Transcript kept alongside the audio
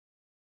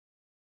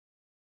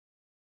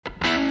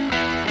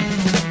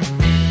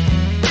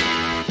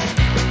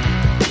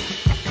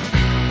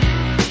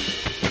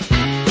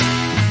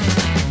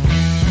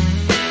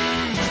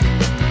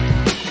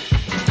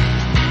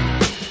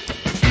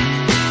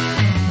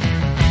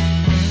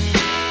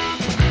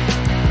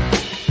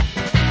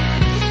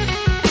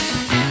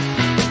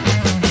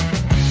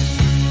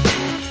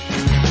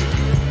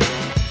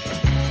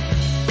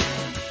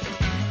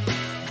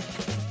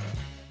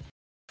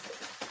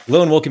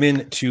Hello and welcome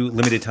in to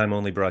Limited Time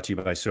Only, brought to you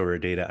by Sorare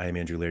Data. I am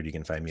Andrew Laird. You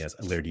can find me as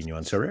Lairdino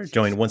on Sorare,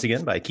 joined once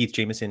again by Keith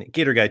Jameson,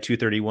 Gator Guy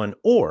 231,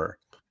 or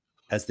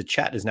as the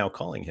chat is now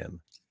calling him,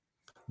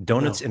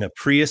 Donuts in a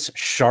Prius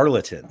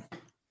Charlatan.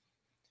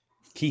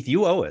 Keith,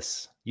 you owe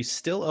us. You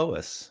still owe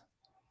us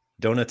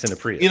Donuts in a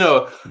Prius. You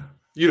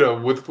know,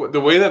 with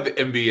the way that the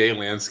NBA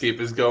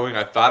landscape is going,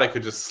 I thought I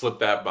could just slip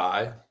that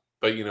by.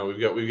 But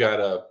we've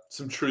got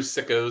some true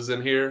sickos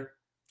in here.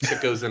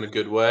 Sickos in a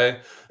good way.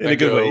 Way.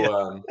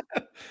 Yeah.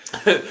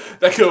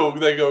 They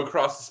go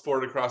across the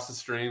sport, across the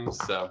streams.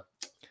 So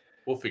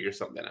we'll figure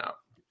something out.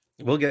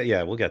 We'll get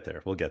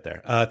there.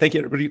 Thank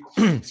you, everybody.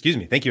 Excuse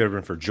me. Thank you,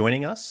 everyone, for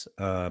joining us.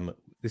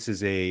 This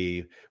is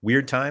a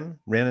weird time,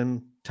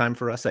 random time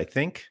for us, I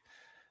think.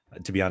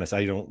 To be honest,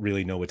 I don't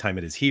really know what time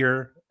it is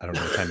here. I don't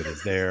know what time it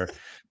is there.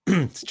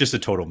 It's just a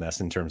total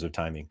mess in terms of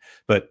timing.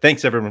 But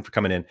thanks, everyone, for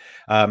coming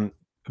in.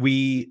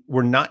 We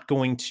were not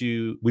going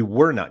to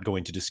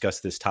discuss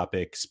this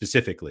topic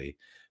specifically,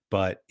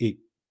 but it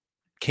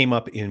came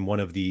up in one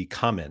of the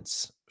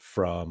comments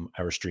from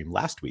our stream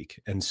last week.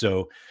 And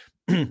so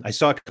I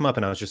saw it come up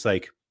and I was just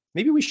like,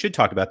 maybe we should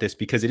talk about this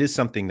because it is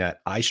something that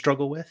I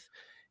struggle with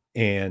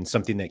and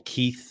something that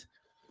Keith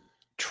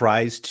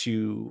tries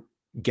to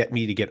get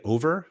me to get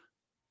over,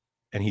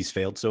 and he's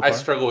failed so far. I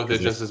struggle with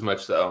it just as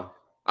much, though.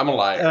 I'm a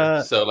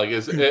liar. So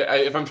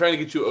if I'm trying to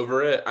get you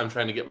over it, I'm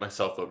trying to get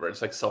myself over it.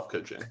 It's like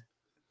self-coaching.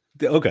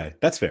 Okay,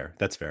 that's fair.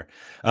 But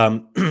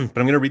I'm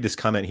going to read this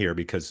comment here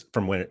because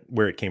from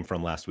where it came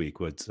from last week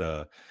was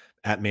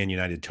at Man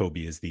United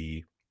Toby is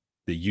the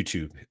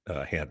YouTube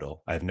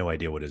handle. I have no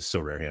idea what his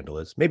Sorare handle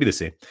is. Maybe the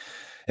same.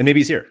 And maybe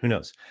he's here. Who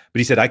knows? But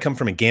he said, I come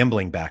from a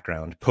gambling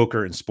background,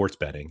 poker and sports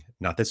betting.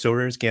 Not that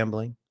Sorare is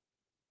gambling.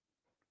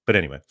 But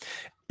anyway,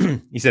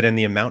 he said, and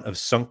the amount of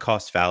sunk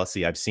cost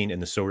fallacy I've seen in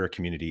the Sorare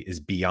community is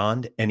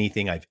beyond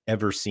anything I've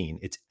ever seen.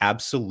 It's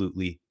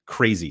absolutely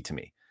crazy to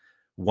me.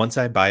 Once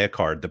I buy a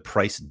card, the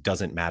price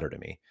doesn't matter to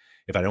me.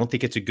 If I don't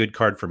think it's a good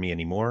card for me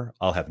anymore,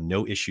 I'll have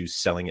no issues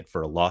selling it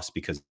for a loss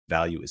because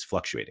value is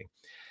fluctuating.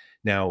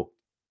 Now,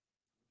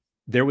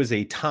 there was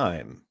a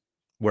time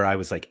where I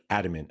was like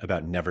adamant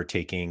about never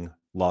taking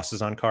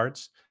losses on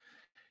cards.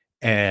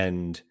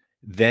 And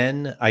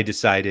then I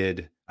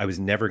decided I was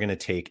never going to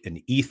take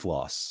an ETH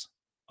loss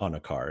on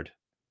a card.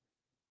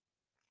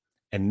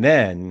 And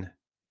then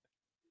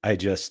I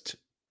just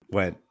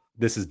went,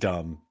 this is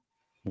dumb.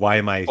 Why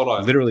am I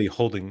literally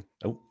holding?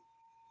 Oh,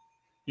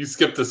 you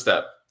skipped a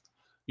step.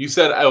 You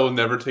said I will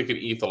never take an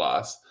ETH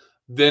loss.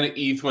 Then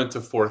ETH went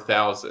to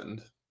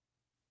 4,000.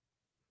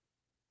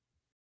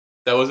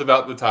 That was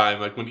about the time,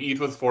 like when ETH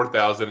was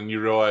 4,000 and you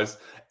realized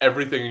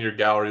everything in your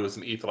gallery was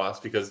an ETH loss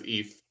because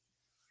ETH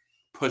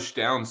pushed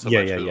down so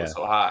much because it was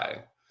so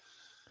high.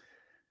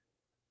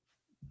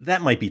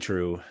 That might be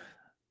true.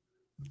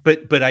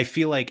 But I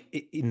feel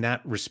like in that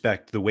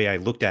respect, the way I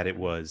looked at it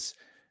was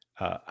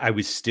I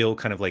was still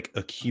kind of like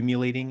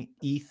accumulating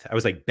ETH. I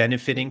was like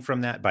benefiting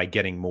from that by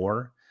getting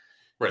more.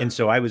 Right. And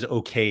so I was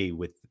okay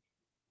with,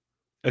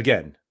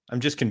 again, I'm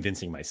just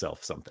convincing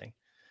myself something.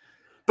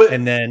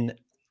 And then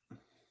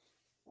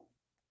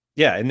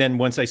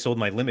once I sold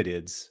my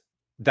limiteds,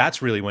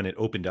 that's really when it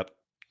opened up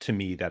to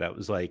me that I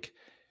was like,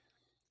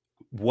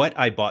 what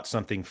I bought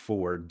something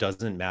for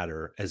doesn't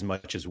matter as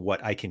much as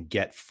what I can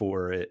get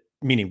for it,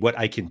 meaning what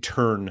I can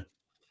turn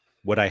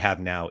what I have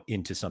now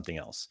into something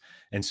else.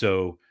 And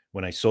so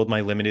when I sold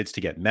my limiteds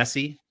to get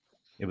messy,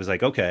 it was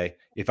like, okay,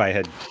 if I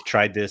had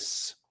tried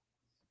this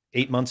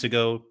 8 months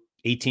ago,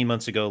 18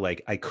 months ago,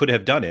 like I could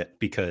have done it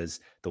because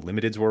the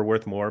limiteds were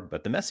worth more,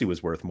 but the messy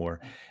was worth more.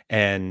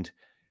 And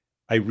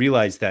I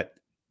realized that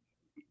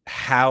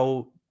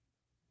how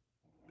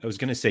I was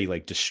going to say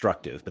like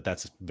destructive, but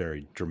that's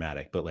very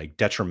dramatic, but like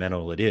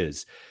detrimental it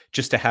is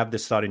just to have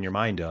this thought in your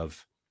mind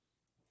of,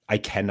 I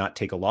cannot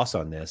take a loss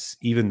on this,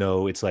 even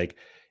though it's like,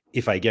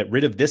 if I get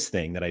rid of this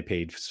thing that I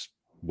paid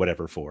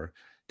whatever for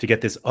to get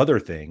this other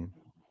thing,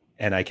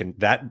 and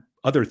that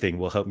other thing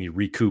will help me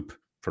recoup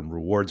from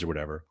rewards or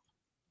whatever.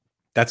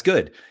 That's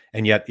good.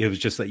 And yet it was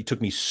just that it took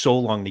me so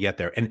long to get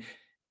there. And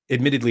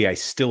admittedly, I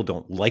still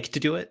don't like to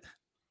do it,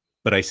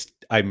 but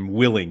I'm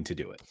willing to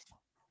do it.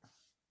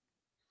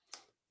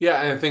 Yeah,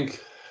 and I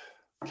think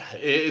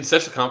it's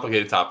such a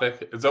complicated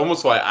topic. It's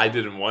almost why I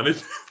didn't want to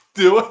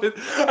do it.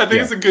 I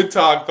think it's a good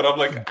talk, but I'm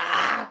like,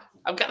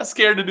 I'm kind of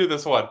scared to do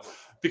this one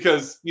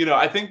because,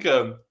 I think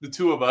the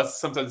two of us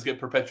sometimes get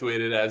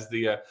perpetuated as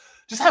the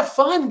just have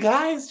fun,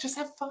 guys. Just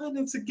have fun.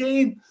 It's a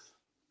game.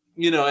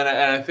 And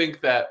I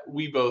think that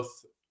we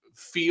both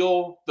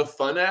feel the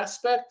fun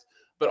aspect,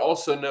 but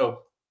also know,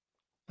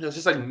 it's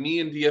just like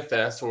me and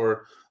DFS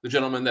or the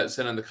gentleman that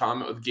sent in the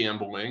comment with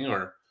gambling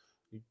or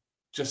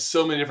just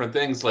so many different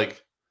things.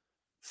 Like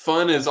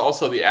fun is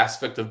also the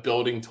aspect of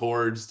building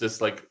towards this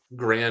like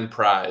grand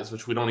prize,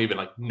 which we don't even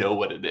like know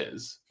what it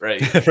is,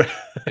 right?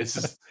 It's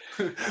just,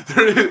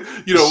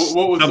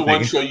 what was the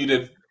one show you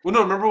did? Well,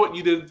 no, remember what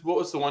you did? What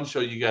was the one show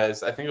you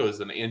guys, I think it was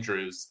in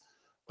Andrews,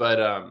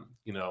 but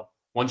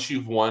once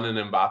you've won an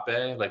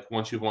Mbappe, like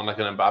once you've won like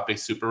an Mbappe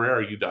super rare,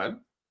 are you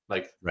done?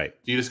 Like, Right.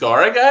 do you just go, all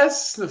right,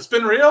 guys, it's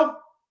been real.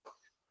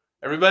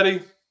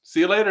 Everybody,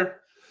 see you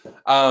later.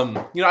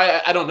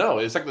 I don't know.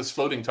 It's like this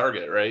floating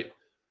target, right?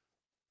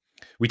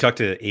 We talked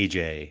to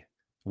AJ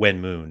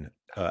Moon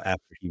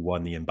after he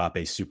won the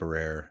Mbappe Super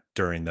Rare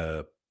during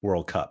the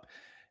World Cup,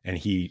 and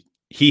he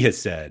has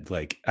said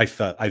like I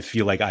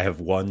feel like I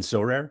have won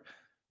so rare,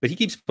 but he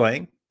keeps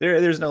playing.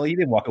 There's no he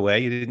didn't walk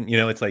away. He didn't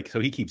it's like so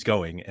he keeps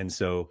going, and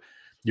so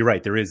you're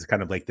right. There is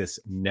kind of like this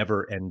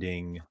never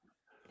ending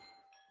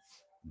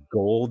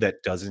goal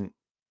that doesn't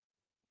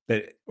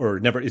that or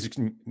never is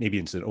maybe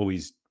it's an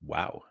always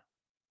wow.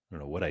 I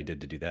don't know what I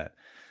did to do that.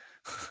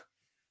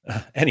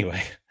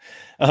 Anyway,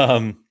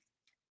 um,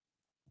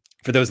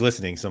 for those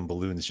listening, some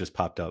balloons just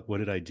popped up. What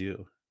did I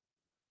do?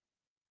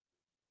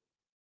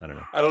 I don't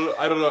know.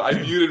 I don't know. I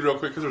muted real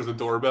quick because there was a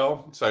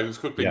doorbell, so I just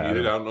quickly Yeah, I don't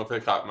muted. I know. don't know if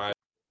it caught my.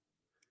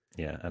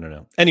 Yeah, I don't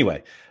know.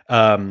 Anyway,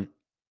 what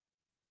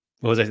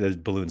was I? Those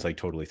balloons like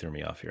totally threw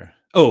me off here.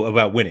 Oh,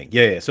 about winning.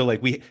 Yeah. So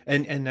like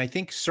and I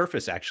think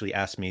Surface actually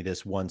asked me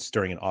this once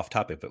during an off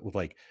topic, but with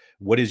like,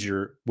 what are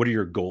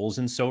your goals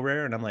in So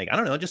Rare? And I'm like, I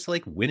don't know, just to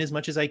like win as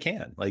much as I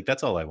can. Like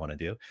that's all I want to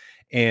do.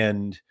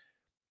 And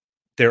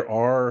there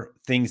are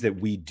things that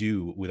we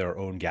do with our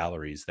own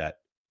galleries that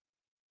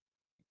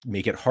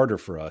make it harder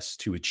for us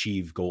to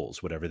achieve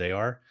goals, whatever they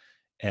are.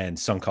 And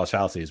sunk cost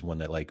fallacy is one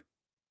that like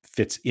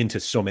fits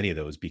into so many of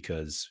those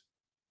because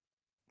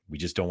we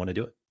just don't want to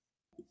do it.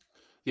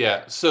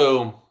 Yeah.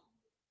 So,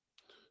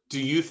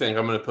 do you think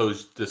I'm going to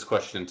pose this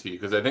question to you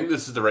because I think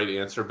this is the right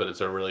answer, but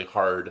it's a really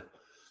hard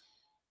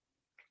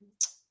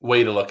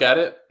way to look at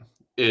it.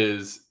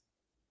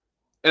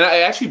 And I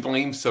actually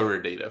blame Solar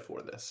Data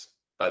for this,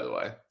 by the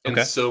way, in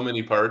Okay. so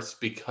many parts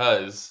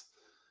because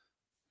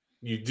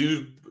you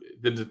do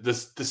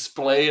this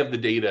display of the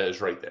data is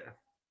right there.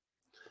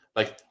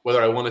 Like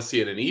whether I want to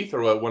see it in ETH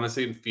or I want to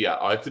see it in fiat,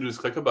 all I have to do is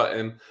click a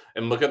button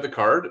and look at the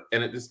card,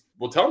 and it just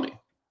will tell me,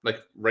 like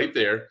right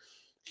there.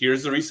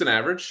 Here's the recent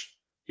average.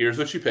 Here's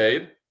what you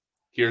paid.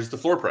 Here's the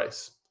floor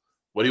price.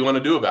 What do you want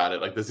to do about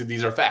it? Like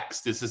these are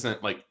facts. This isn't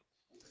a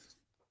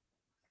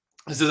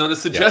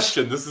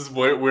suggestion. Yeah. This is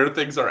where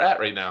things are at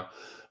right now.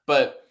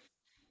 But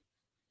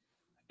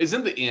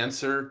isn't the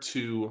answer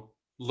to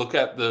look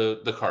at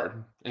the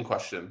card in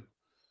question,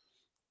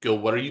 go,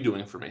 what are you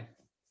doing for me?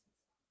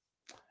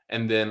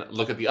 And then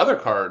look at the other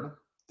card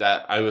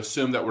that I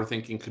assume that we're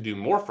thinking could do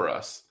more for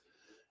us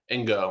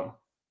and go,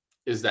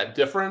 is that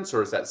difference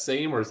or is that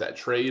same or is that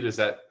trade? Is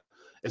that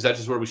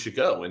just where we should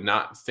go and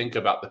not think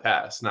about the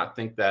past, not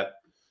think that,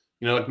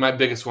 like my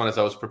biggest one as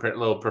I was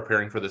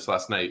preparing for this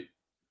last night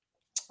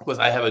was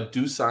I have a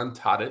Dusan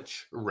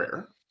Tadic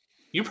rare.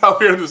 You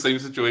probably are in the same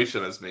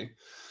situation as me.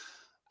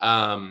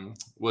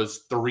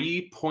 Was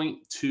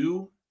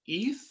 3.2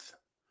 ETH,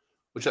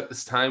 which at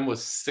this time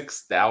was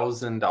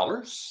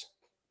 $6,000.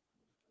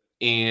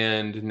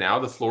 And now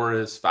the floor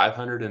is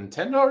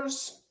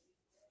 $510,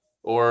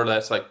 or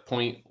that's like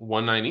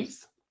 0.19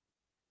 ETH.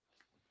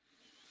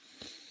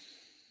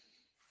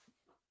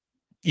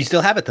 You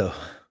still have it though.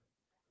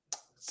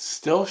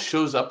 Still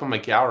shows up in my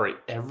gallery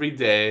every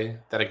day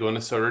that I go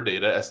into Solar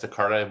Data as the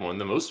card I've won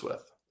the most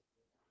with.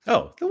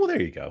 Oh, well,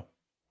 there you go.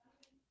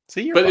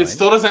 See, you're But fine. it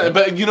still doesn't. Yeah.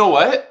 But you know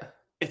what?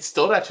 It's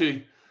still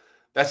actually.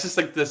 That's just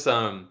like this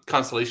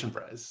consolation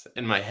prize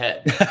in my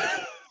head.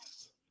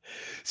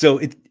 So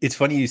it's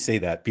funny you say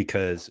that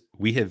because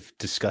we have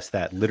discussed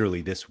that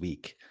literally this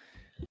week,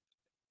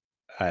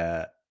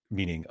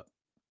 meaning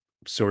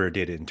Sawyer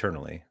Data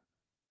internally,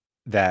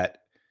 that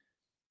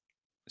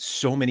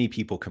so many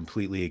people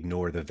completely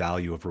ignore the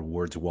value of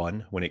rewards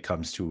won when it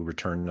comes to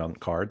return on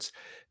cards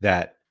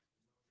that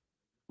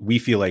we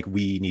feel like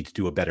we need to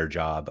do a better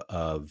job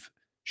of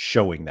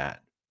showing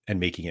that and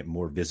making it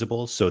more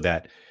visible so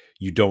that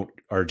you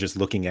are just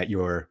looking at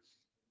your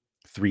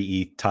 3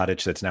 ETH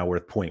Tadic that's now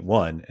worth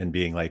 0.1 and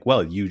being like,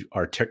 well, you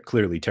are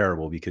clearly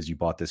terrible because you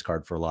bought this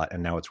card for a lot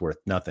and now it's worth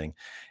nothing.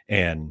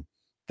 And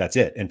that's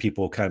it. And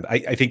people kind of,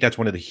 I think that's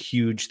one of the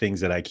huge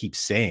things that I keep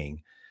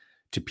saying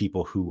to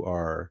people who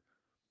are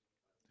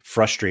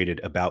frustrated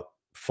about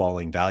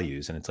falling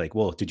values. And it's like,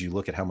 well, did you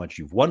look at how much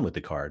you've won with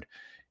the card?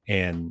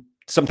 And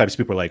sometimes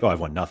people are like, oh, I've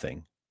won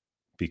nothing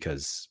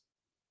because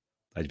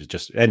I was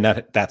just, and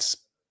that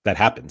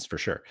happens for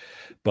sure.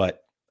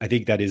 But I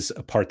think that is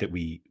a part that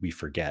we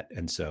forget.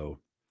 And so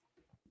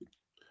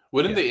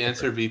wouldn't the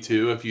answer be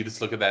too, if you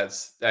just look at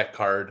that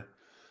card,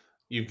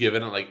 you've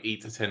given it like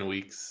 8 to 10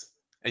 weeks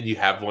and you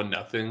have won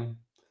nothing,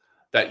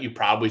 that you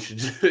probably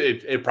should,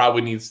 it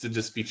probably needs to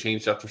just be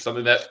changed up for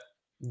something that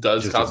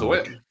does just cause a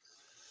win.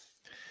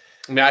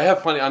 I mean, I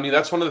have plenty. I mean,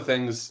 that's one of the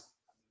things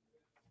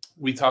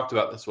we talked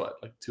about this, like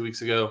 2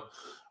 weeks ago,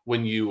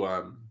 when you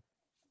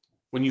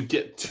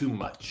get too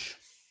much,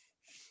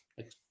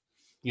 like,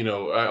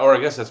 or I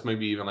guess that's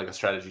maybe even like a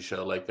strategy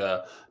show, like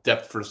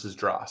depth versus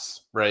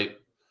dross, right?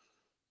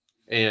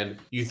 And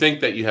you think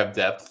that you have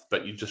depth,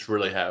 but you just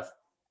really have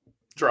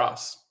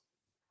dross.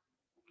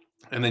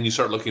 And then you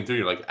start looking through,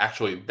 you're like,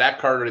 actually, that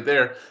card right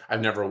there,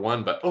 I've never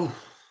won, but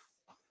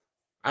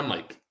I'm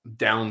like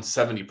down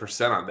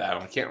 70% on that.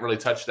 I can't really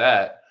touch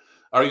that.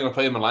 Are you going to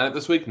play him in lineup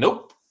this week?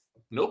 Nope.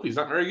 He's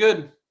not very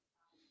good.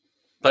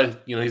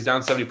 But he's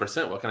down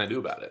 70%. What can I do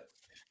about it?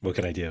 What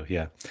can I do?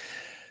 Yeah.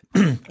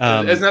 Isn't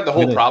that the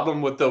whole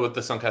problem with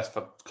the sunk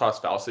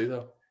cost fallacy,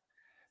 though?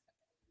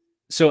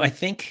 So I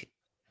think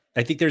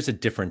there's a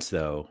difference,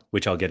 though,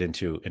 which I'll get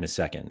into in a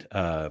second.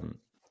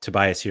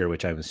 Tobias here,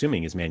 which I'm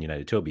assuming is Man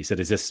United Toby, said,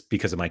 "Is this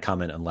because of my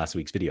comment on last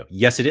week's video?"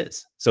 Yes, it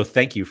is. So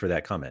thank you for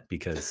that comment,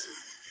 because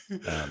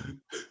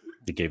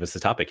it gave us the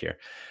topic here.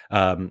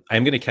 I'm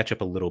going to catch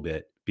up a little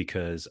bit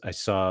because I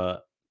saw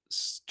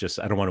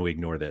I don't want to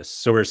ignore this.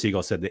 Sower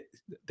Seagull said that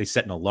they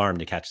set an alarm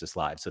to catch this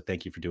live. So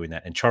thank you for doing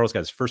that. And Charles got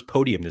his first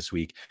podium this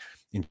week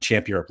in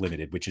Champ Europe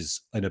Limited, which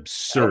is an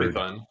absurd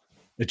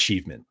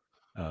achievement.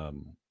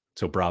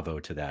 So bravo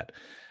to that.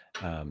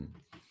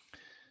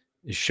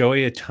 Is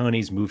Shohei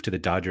Ohtani's move to the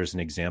Dodgers an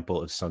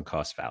example of sunk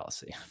cost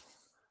fallacy?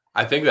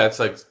 I think that's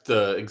like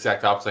the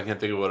exact opposite. I can't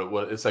think of what it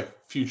was. It's like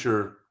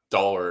future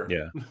dollar.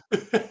 Yeah.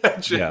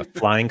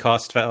 Flying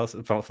cost fallacy.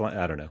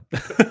 I don't know.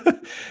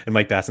 And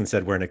Mike Basson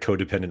said we're in a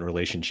codependent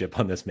relationship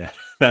on this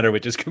matter,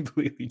 which is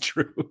completely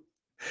true.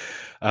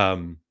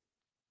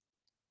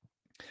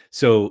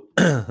 So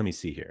let me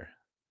see here.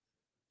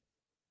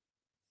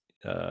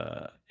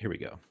 Here we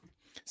go.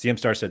 CM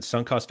Star said,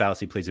 sunk cost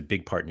fallacy plays a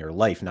big part in your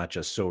life, not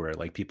just solar,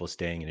 like people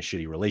staying in a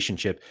shitty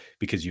relationship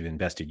because you've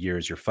invested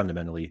years. You're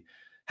fundamentally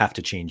have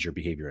to change your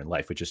behavior in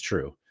life, which is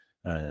true.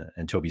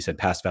 And Toby said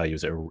past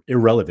values are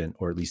irrelevant,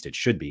 or at least it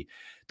should be.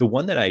 The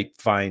one that I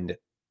find,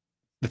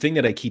 the thing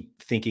that I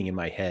keep thinking in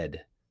my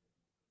head,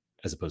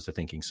 as opposed to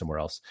thinking somewhere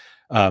else,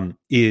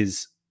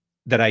 is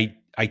that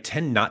I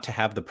tend not to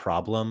have the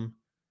problem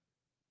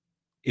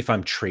if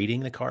I'm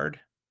trading the card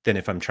than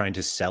if I'm trying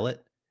to sell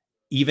it.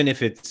 Even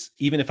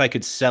if I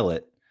could sell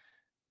it,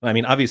 I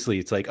mean, obviously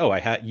it's like, oh,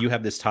 you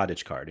have this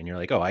Tadic card, and you're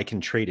like, oh, I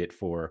can trade it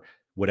for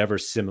whatever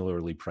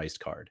similarly priced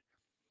card.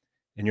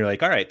 And you're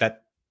like, all right,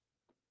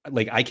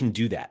 I can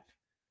do that.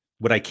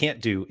 What I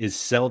can't do is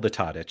sell the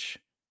Tadic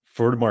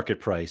for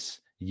market price,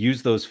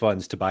 use those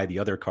funds to buy the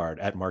other card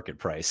at market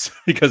price,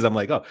 because I'm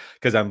like,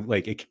 because I'm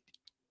like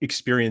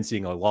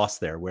experiencing a loss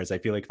there. Whereas I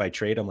feel like if I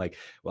trade, I'm like,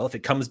 well, if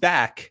it comes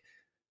back,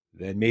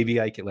 then maybe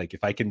I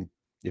can,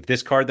 if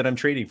this card that I'm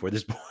trading for,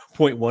 this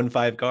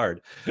 0.15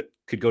 card,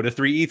 could go to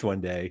 3 ETH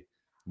one day,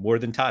 more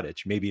than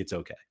Tadic, maybe it's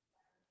okay.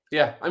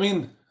 Yeah, I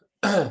mean,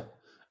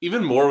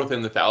 even more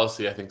within the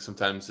fallacy, I think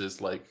sometimes is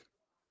like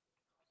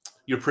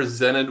you're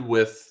presented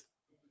with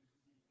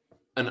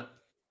an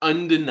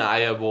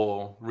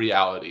undeniable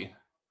reality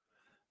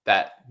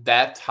that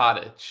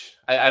Tadic.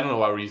 I don't know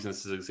why we're using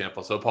this as an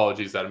example, so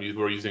apologies that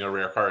we're using a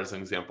rare card as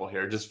an example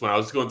here. Just when I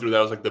was going through that,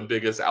 was like the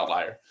biggest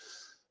outlier.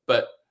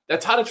 But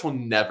that Tadic will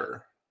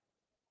never.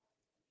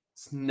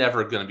 It's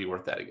never going to be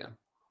worth that again.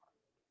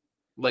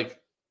 Like,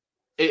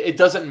 it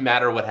doesn't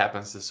matter what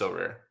happens to So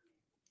Rare.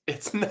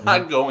 It's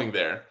not going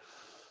there.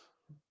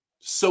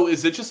 So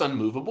is it just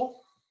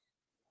unmovable?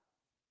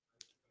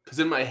 Because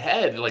in my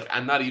head, like,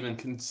 I'm not even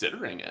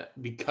considering it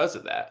because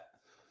of that.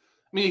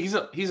 I mean, he's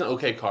an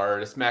okay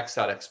card. It's maxed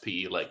out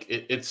XP. Like,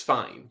 it's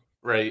fine,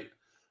 right?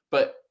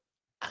 But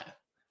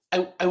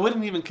I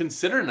wouldn't even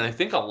consider it. And I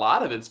think a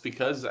lot of it's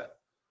because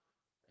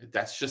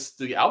that's just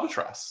the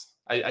albatross.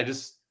 I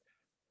just...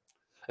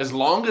 As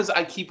long as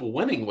I keep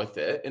winning with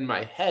it in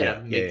my head,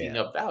 I'm making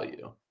up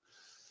value.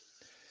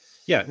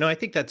 Yeah, no, I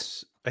think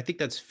that's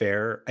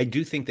fair. I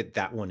do think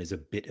that one is a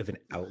bit of an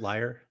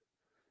outlier.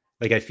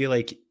 Like, I feel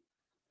like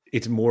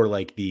it's more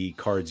like the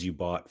cards you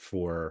bought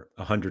for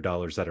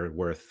 $100 that are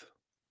worth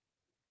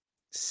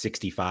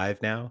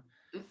 65 now.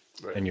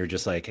 Right. And you're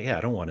just like, yeah,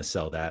 I don't want to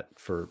sell that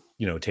for,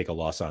 take a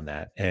loss on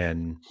that.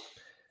 And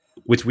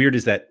what's weird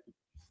is that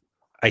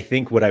I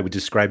think what I would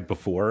describe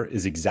before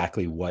is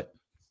exactly what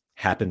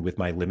happened with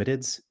my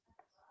limiteds,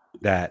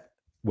 that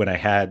when I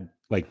had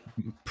like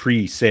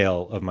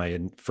pre-sale of my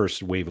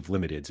first wave of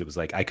limiteds, it was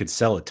like I could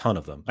sell a ton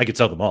of them. I could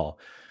sell them all,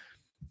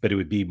 but it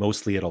would be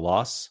mostly at a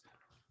loss.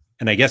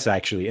 And I guess I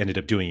actually ended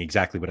up doing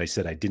exactly what I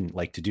said I didn't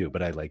like to do,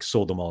 but I like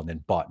sold them all and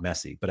then bought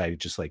Messi. But I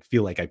just like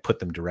feel like I put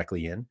them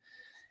directly in,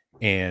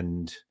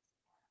 and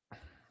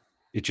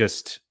it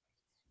just,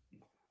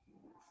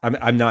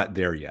 I'm not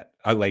there yet.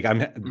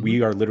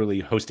 We are literally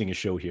hosting a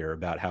show here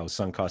about how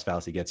sunk cost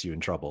fallacy gets you in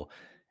trouble.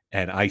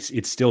 And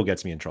it still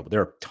gets me in trouble.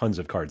 There are tons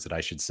of cards that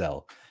I should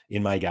sell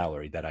in my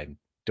gallery that I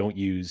don't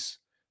use.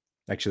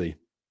 Actually,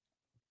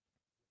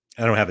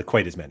 I don't have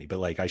quite as many, but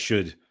like I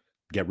should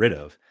get rid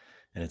of.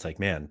 And it's like,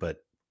 man, but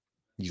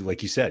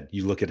like you said,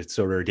 you look at its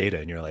so rare data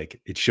and you're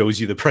like, it shows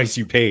you the price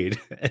you paid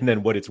and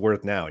then what it's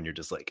worth now. And you're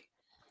just like,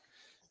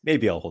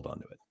 maybe I'll hold on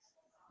to it.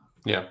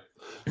 Yeah.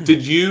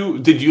 Did you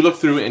look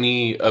through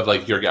any of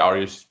like your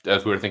galleries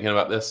as we were thinking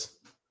about this,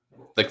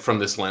 like from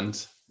this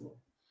lens?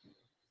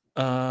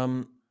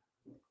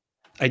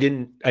 I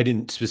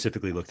didn't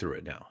specifically look through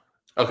it now.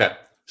 Okay.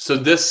 So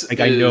this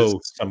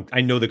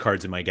I know the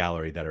cards in my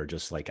gallery that are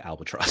just like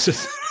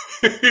albatrosses.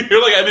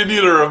 You're like, I didn't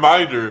need a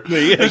reminder.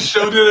 Yeah. The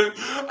show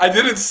I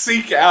didn't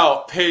seek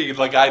out pain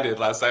like I did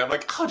last night. I'm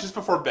like, just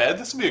before bed,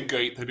 this would be a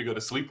great thing to go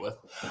to sleep with.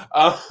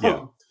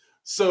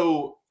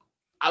 So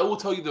I will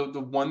tell you the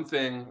one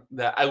thing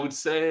that I would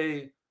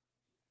say.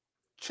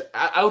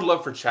 I would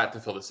love for chat to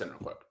fill this in real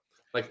quick.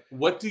 Like,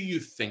 what do you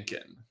think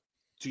in?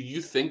 Do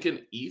you think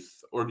in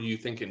ETH or do you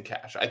think in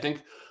cash? I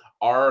think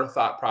our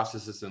thought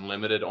process is in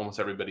limited. Almost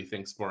everybody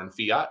thinks more in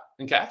fiat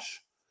and cash.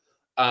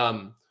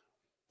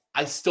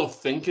 I still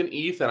think in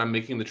ETH, and I'm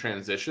making the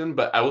transition.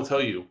 But I will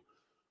tell you,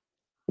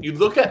 you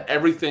look at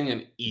everything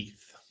in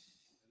ETH,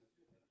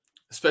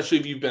 especially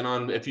if you've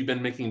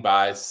been making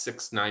buys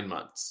 6-9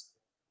 months.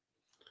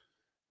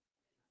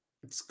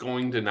 It's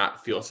going to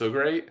not feel so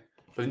great.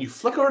 But then you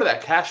flick over to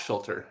that cash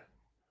filter.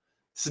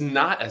 It's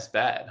not as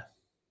bad.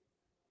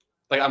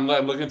 Like I'm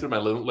looking through my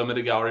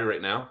limited gallery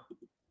right now,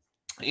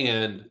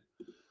 and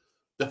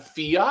the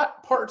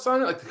fiat parts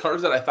on it, like the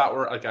cards that I thought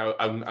were like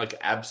I'm like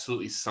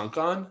absolutely sunk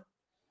on,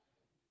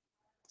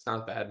 it's not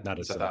as bad Not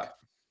as as I sunk. thought.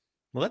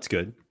 Well, that's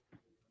good.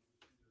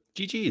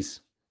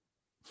 GG's.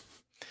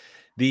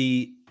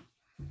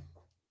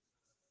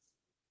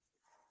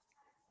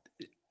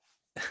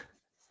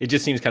 It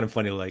just seems kind of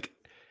funny, like,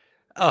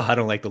 oh, I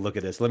don't like the look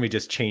of this. Let me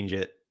just change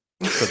it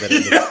so that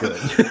it looks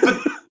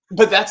good.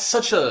 but that's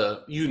such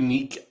a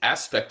unique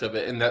aspect of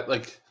it, and that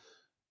like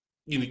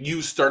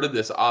you started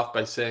this off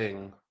by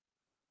saying,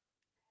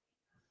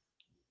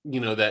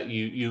 that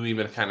you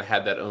even kind of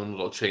had that own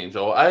little change.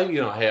 Oh,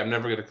 hey, I'm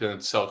never going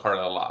to sell a card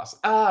at a loss.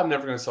 I'm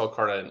never going to sell a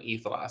card at an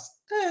ETH loss.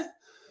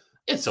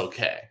 It's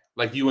okay.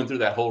 Like you went through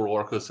that whole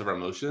roller coaster of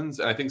emotions,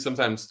 and I think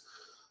sometimes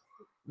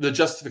the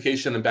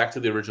justification and back to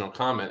the original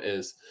comment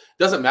is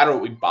it doesn't matter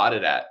what we bought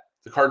it at.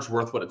 The card's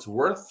worth what it's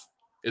worth.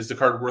 Is the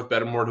card worth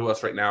better more to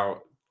us right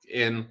now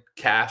in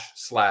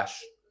cash/ETH/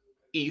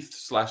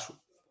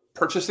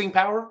 purchasing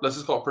power? Let's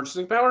just call it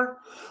purchasing power,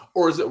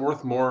 or is it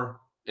worth more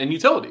in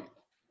utility?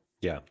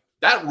 Yeah.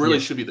 That really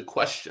should be the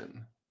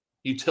question.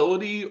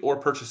 Utility or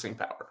purchasing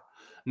power,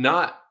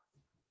 not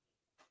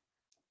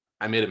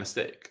I made a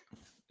mistake.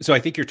 So I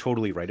think you're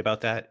totally right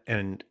about that.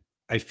 And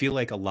I feel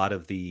like a lot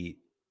of the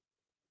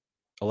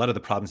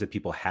problems that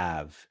people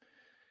have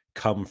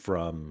come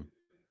from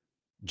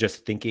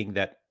just thinking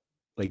that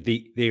like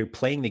they're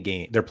playing the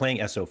game, they're playing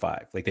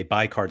SO5, like they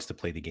buy cards to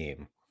play the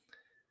game.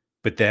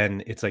 But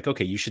then it's like,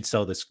 okay, you should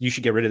sell this, you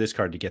should get rid of this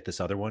card to get this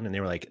other one. And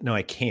they were like, no,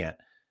 I can't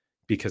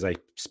because I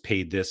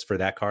paid this for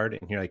that card.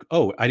 And you're like,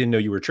 oh, I didn't know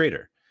you were a trader.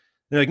 And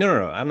they're like,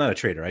 no, I'm not a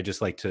trader. I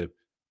just like to,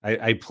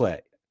 I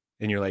play.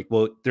 And you're like,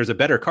 well, there's a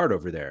better card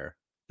over there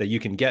that you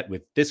can get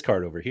with this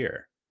card over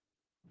here.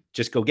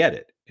 Just go get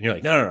it. And you're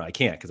like, no, I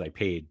can't because I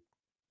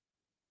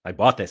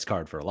bought this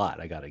card for a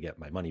lot. I got to get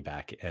my money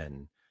back.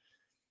 And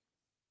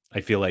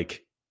I feel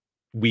like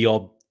we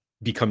all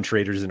become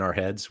traders in our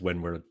heads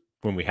when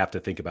we have to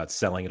think about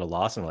selling at a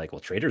loss. And we're like, well,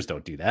 traders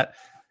don't do that.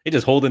 They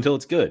just hold until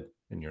it's good.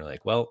 And you're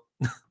like, well,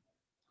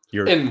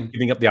 you're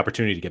giving up the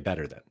opportunity to get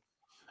better then.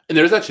 And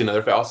there's actually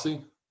another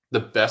fallacy. The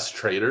best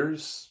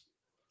traders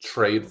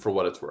trade for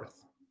what it's worth.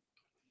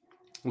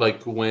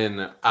 Like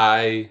when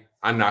I'm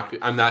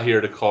not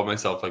here to call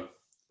myself like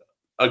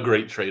a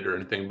great trader or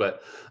anything,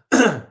 but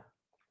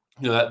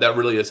that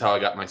really is how I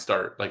got my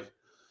start. Like,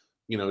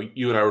 you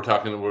and I were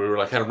talking, we were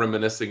like kind of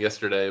reminiscing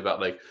yesterday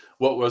about like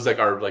what was like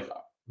our like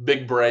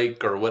big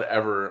break or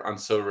whatever on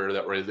Sober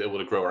that we're able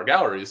to grow our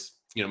galleries.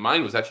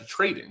 Mine was actually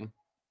trading.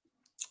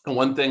 And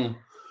one thing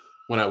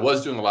when I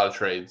was doing a lot of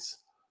trades,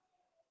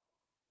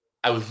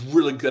 I was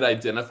really good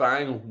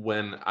identifying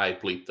when I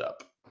bleeped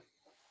up.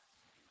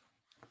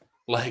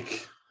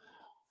 Like,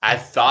 I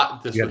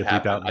thought this would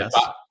happen.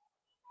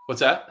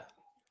 What's that?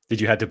 Did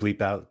you have to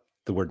bleep out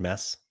the word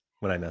mess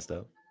when I messed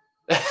up?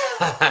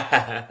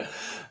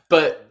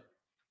 But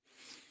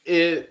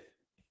it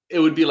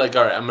would be like,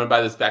 all right, I'm going to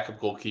buy this backup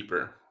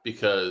goalkeeper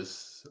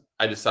because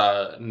I just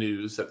saw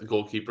news that the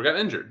goalkeeper got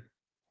injured.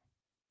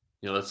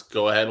 Let's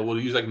go ahead and we'll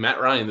use like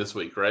Matt Ryan this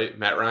week, right?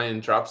 Matt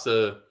Ryan drops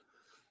a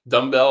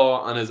dumbbell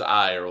on his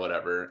eye or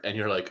whatever, and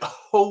you're like,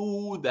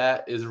 oh,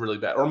 that is really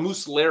bad. Or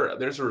Muslera,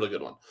 there's a really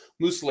good one.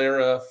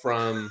 Muslera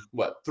from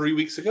 3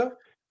 weeks ago?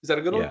 Is that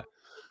a good one?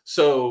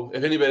 So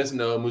if anybody doesn't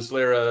know,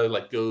 Muslera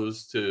like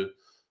goes to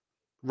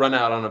run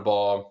out on a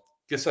ball,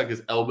 gets like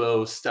his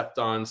elbow stepped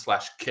on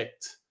 /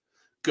 kicked,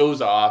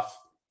 goes off.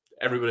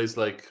 Everybody's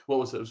like, what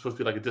was it? It was supposed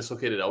to be like a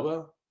dislocated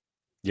elbow?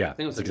 Yeah,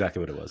 that's exactly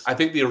what it was. I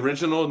think the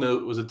original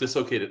note was a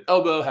dislocated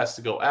elbow, has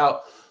to go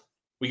out.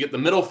 We get the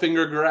middle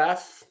finger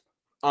graph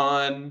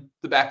on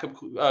the backup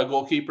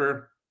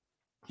goalkeeper.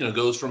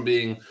 Goes from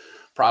being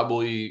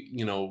probably,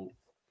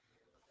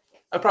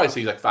 I'd probably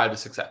say like 5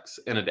 to 6x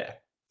in a day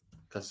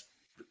because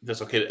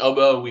dislocated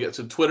elbow. We got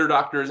some Twitter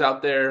doctors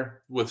out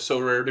there with so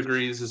rare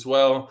degrees as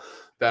well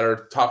that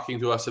are talking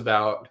to us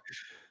about,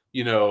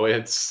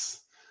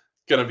 it's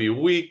going to be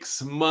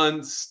weeks,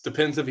 months,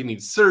 depends if he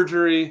needs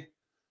surgery.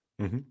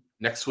 Mm-hmm.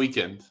 Next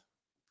weekend,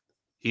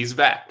 he's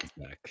back.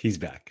 He's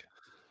back.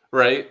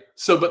 Right.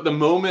 So, but the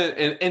moment,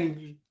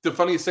 and the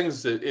funniest thing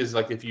is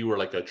like if you were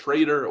like a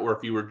trader or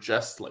if you were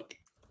just like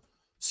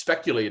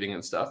speculating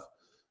and stuff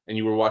and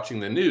you were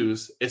watching the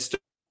news, it's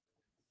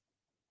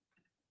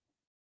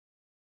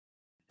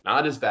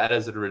not as bad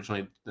as it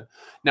originally.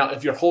 Now,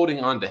 if you're holding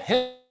on to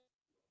him,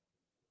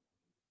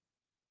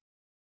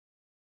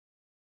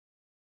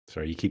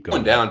 Sorry, you keep Going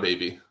going there. down,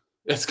 baby.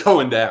 It's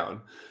going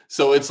down.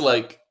 So it's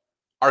like,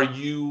 are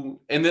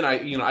you? And then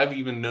I've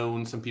even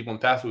known some people in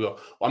the past who go,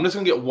 well, I'm just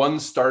going to get one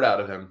start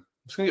out of him.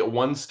 I'm just going to get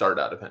one start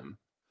out of him,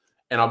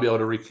 and I'll be able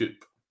to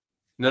recoup.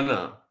 No,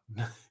 no,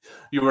 no.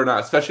 You are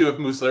not, especially if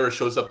Muslera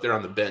shows up there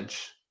on the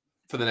bench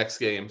for the next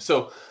game.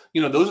 So,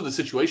 those are the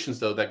situations,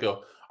 though, that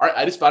go, all right,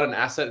 I just bought an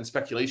asset in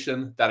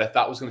speculation that I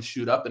thought was going to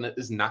shoot up, and it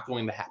is not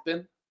going to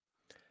happen.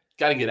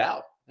 Got to get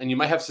out. And you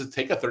might have to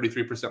take a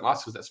 33%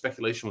 loss because that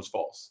speculation was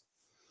false.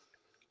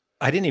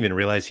 I didn't even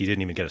realize he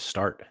didn't even get a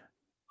start.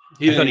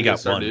 He I didn't thought he even get got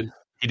started. one.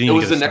 He didn't It even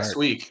was get a the next start.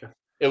 week.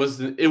 It was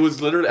literally, It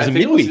was I a think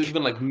it was midweek.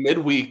 even like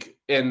midweek,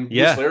 and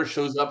Yeah. Muslera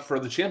shows up for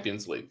the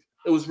Champions League.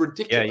 It was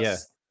ridiculous. Yeah.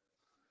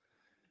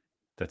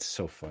 That's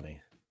so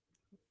funny.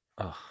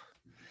 Oh.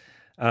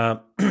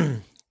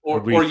 Or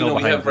we fell we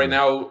behind have right the-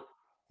 now,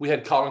 we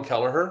had Colin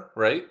Kelleher,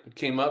 right?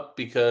 Came up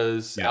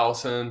because Yeah.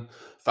 Allison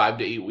 5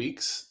 to 8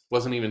 weeks,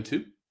 wasn't even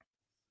 2.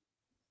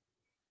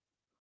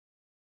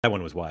 That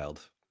one was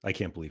wild. I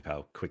can't believe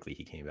how quickly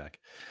he came back.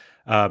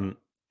 I'm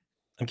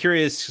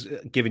curious,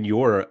 given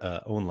your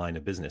own line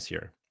of business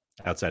here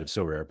outside of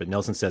So Rare, but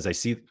Nelson says, I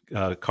see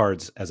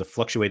cards as a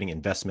fluctuating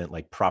investment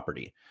like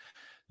property.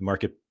 The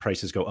market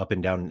prices go up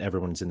and down and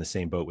everyone's in the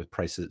same boat with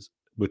prices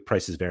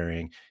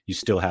varying. You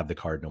still have the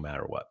card no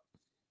matter what.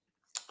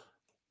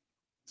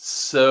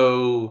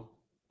 So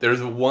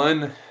there's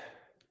one.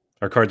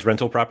 Are cards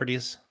rental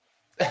properties?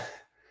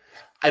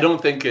 I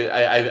don't think it,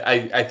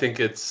 I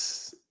think it's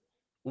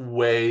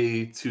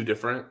way too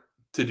different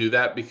to do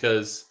that,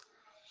 because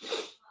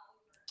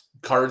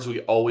cards, we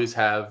always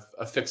have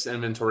a fixed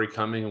inventory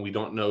coming and we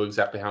don't know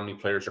exactly how many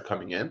players are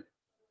coming in.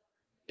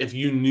 If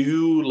you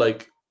knew,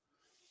 like,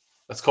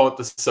 let's call it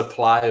the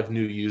supply of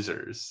new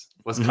users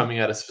was coming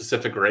at a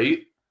specific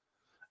rate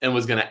and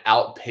was going to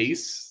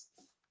outpace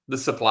the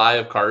supply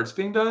of cards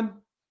being done,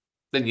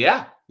 then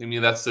yeah, I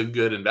mean, that's a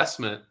good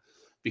investment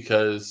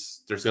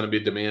because there's going to be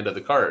a demand of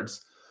the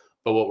cards.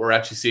 But what we're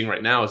actually seeing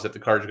right now is that the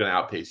cards are going to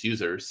outpace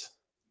users.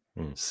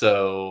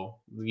 So,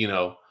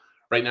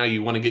 right now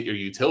you want to get your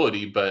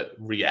utility, but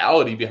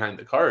reality behind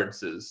the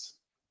cards is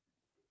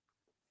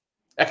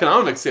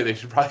economics say they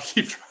should probably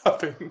keep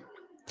dropping.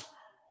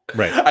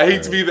 Right. I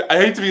hate to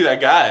be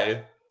that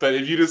guy, but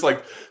if you just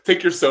like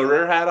take your So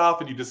Rare hat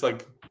off and you just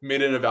like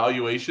made an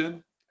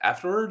evaluation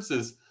afterwards,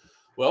 is,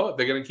 well, if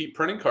they're going to keep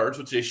printing cards,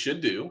 which they should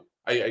do.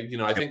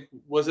 I think,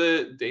 was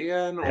it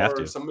Dan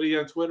or somebody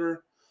on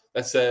Twitter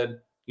that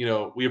said,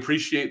 we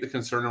appreciate the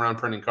concern around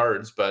printing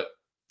cards, but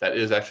that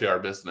is actually our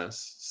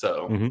business.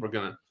 So we're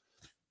going to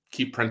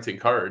keep printing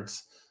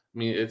cards. I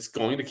mean, it's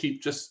going to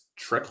keep just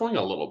trickling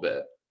a little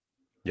bit.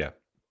 Yeah.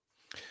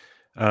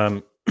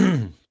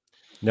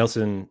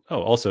 Nelson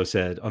also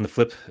said, on the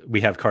flip, we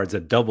have cards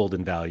that doubled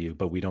in value,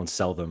 but we don't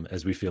sell them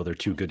as we feel they're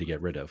too good to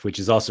get rid of, which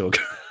is also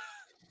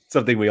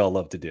something we all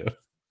love to do.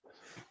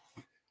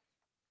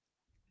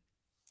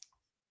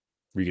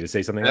 Were you going to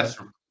say something?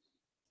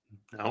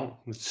 No,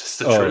 it's just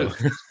the truth.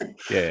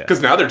 Yeah.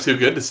 Because now they're too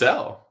good to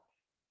sell.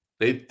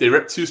 They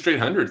ripped 2 straight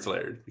hundreds,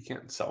 Laird. We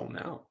can't sell them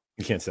now.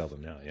 You can't sell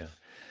them now,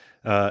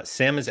 yeah.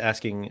 Sam is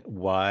asking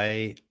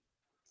why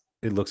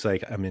it looks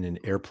like I'm in an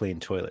airplane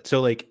toilet.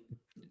 So, like,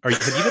 have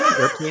you been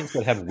on airplanes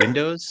that have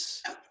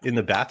windows in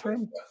the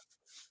bathroom?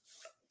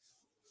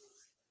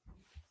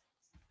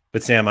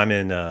 But Sam, I'm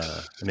in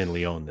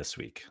Lyon this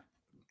week.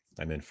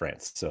 I'm in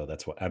France, so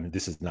that's what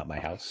this is not my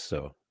house,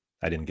 so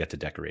I didn't get to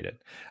decorate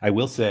it. I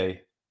will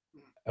say,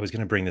 I was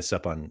going to bring this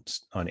up on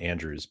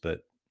Andrew's,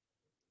 but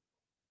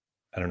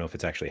I don't know if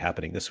it's actually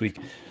happening this week.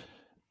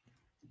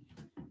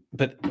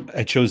 But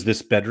I chose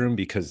this bedroom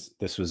because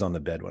this was on the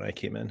bed when I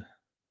came in.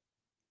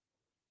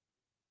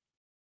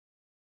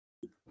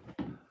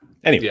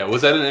 Anyway, yeah,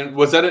 was that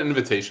an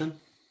invitation?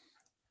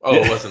 Oh,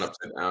 it wasn't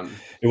upside down.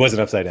 It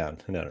wasn't upside down.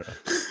 No.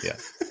 Yeah.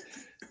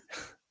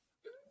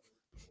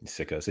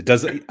 Sickos. It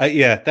does.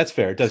 Yeah, that's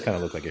fair. It does kind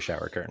of look like a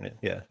shower curtain.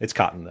 Yeah, it's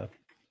cotton though.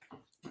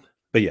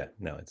 But yeah,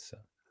 no, it's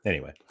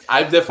anyway.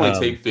 I've definitely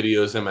taped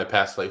videos in my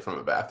past life from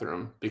a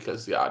bathroom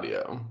because the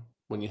audio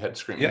when you had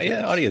screaming.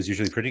 Yeah, audio is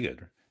usually pretty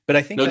good. But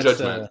I think no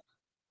judgment.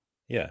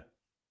 Yeah,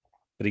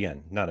 but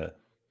again,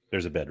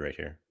 there's a bed right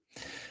here.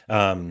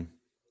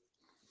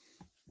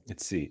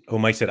 Let's see.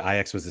 Mike said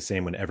Ajax was the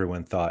same when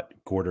everyone thought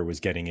Gorder was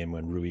getting in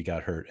when Rui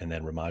got hurt and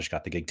then Ramaj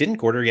got the gig. Didn't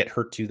Gorder get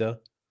hurt too, though?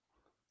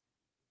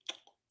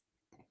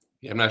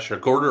 Yeah, I'm not sure.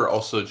 Gorder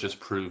also just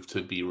proved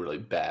to be really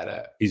bad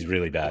at. He's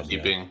really bad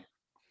keeping.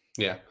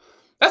 Yeah.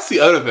 That's the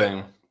other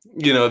thing,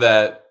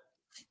 that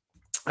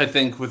I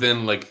think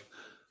within like.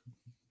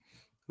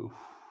 Oof.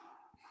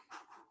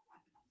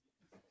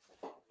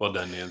 Well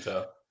done,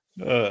 Nanto.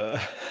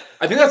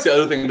 I think that's the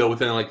other thing though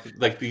within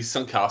like these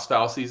sunk cost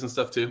fallacies and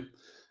stuff too,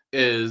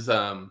 is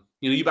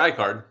you buy a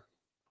card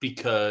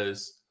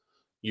because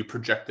you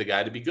project the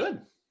guy to be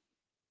good.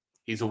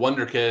 He's a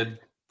wonder kid.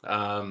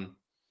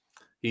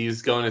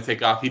 He's going to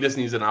take off. He just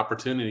needs an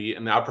opportunity,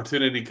 and the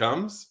opportunity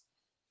comes.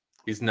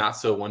 He's not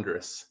so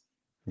wondrous.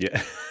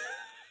 Yeah.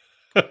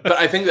 But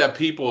I think that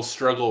people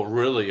struggle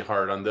really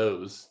hard on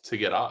those to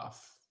get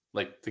off.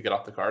 like to get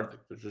off the card. Like,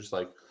 they're just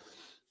like,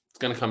 it's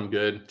gonna come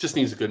good. Just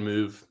needs a good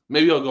move.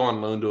 Maybe I'll go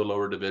on loan to a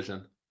lower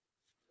division.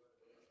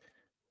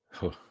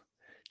 Oh.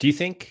 Do you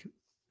think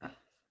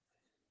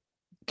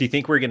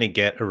we're going to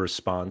get a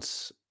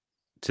response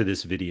to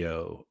this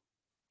video?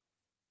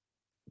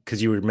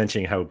 Because you were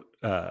mentioning how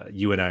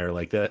you and I are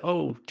like that.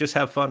 Oh, just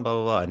have fun, blah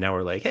blah blah. And now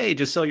we're like, hey,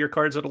 just sell your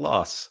cards at a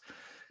loss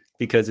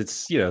because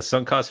it's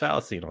sunk cost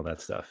fallacy and all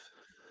that stuff.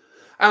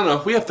 I don't know.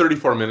 If we have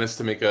 34 minutes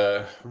to make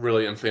a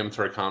really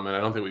inflammatory comment,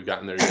 I don't think we've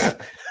gotten there yet.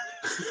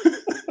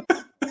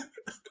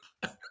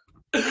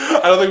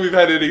 I don't think we've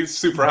had any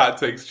super hot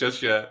takes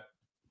just yet.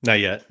 Not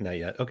yet.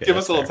 Okay. Give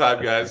us a little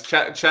time, guys.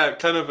 Chat,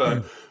 kind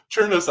of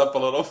churn us up a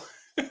little.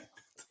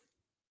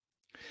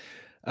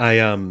 I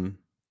don't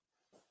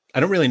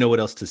really know what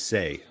else to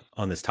say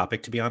on this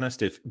topic, to be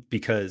honest.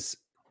 Because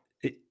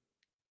maybe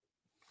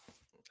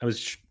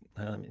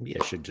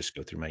I should just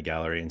go through my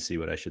gallery and see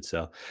what I should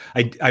sell.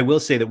 I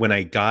will say that when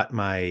I got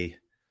my,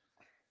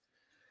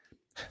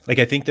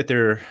 I think that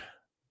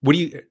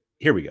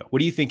here we go. What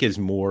do you think is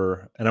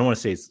more, and I don't want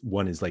to say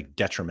one is like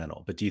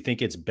detrimental, but do you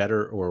think it's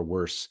better or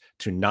worse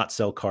to not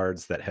sell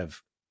cards that have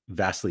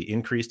vastly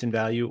increased in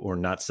value or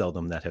not sell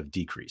them that have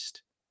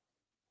decreased?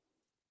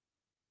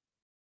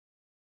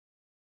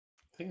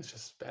 I think it's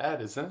just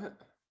bad, isn't it?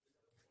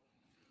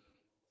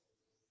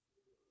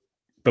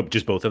 But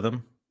just both of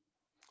them?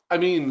 I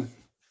mean,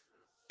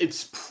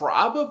 it's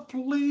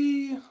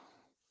probably,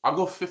 I'll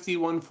go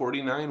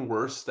 51-49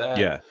 worse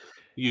that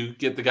you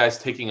get the guys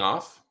taking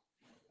off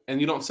and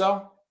you don't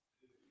sell,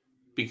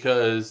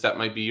 because that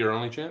might be your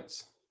only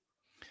chance.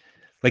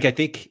 I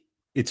think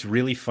it's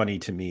really funny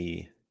to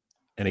me,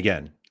 and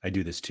again, I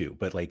do this too,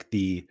 but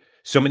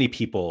so many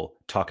people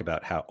talk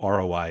about how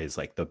ROI is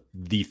like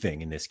the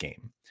thing in this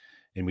game.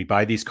 And we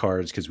buy these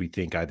cards because we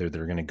think either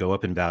they're going to go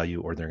up in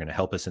value or they're going to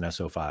help us in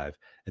SO5.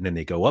 And then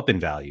they go up in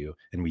value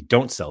and we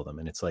don't sell them.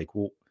 And it's like,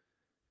 well,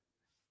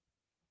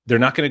 they're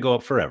not going to go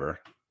up forever.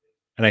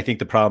 And I think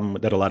the problem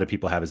that a lot of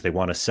people have is they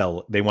want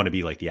to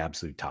be like the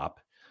absolute top,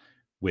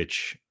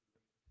 which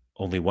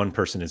only one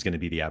person is going to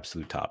be the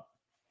absolute top.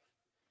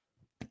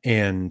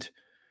 And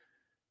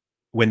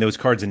when those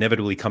cards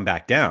inevitably come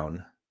back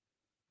down,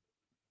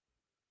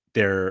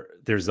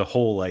 there's a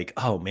whole like,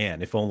 oh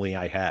man, if only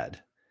I had.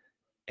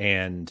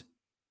 And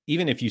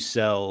even if you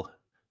sell,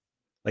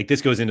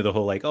 this goes into the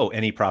whole like, oh,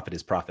 any profit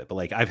is profit.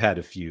 But I've had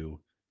a few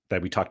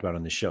that we talked about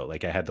on this show. I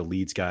had the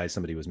Leeds guys,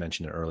 somebody was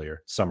mentioning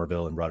earlier,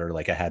 Somerville and Rudder.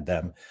 I had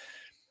them.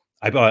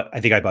 I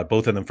think I bought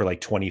both of them for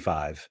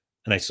 25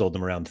 and I sold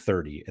them around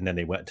 30. And then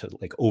they went to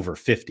over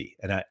 50.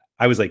 And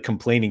I was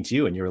complaining to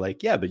you and you were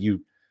like, yeah, but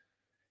you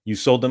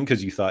sold them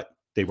because you thought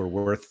they were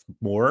worth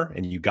more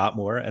and you got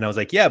more. And I was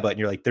like, yeah, but, and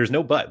you're like, there's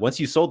no but. Once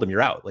you sold them,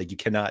 you're out. You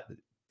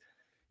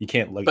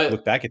can't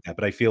look back at that.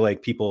 But I feel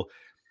like people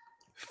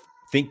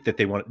think that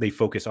they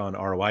focus on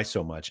ROI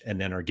so much and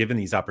then are given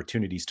these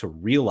opportunities to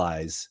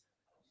realize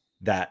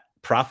that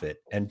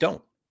profit and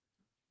don't.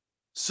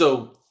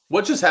 So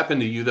what just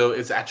happened to you, though,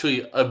 is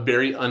actually a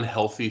very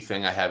unhealthy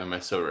thing I have in my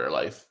so rare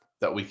life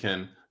that we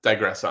can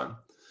digress on.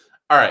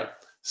 All right.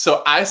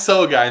 So I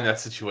saw a guy in that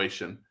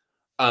situation.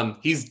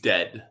 He's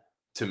dead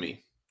to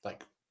me.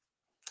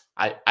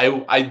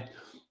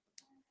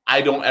 I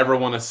don't ever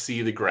want to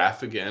see the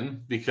graph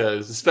again,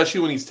 because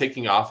especially when he's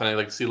taking off and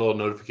I see little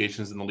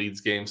notifications in the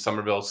Leeds game,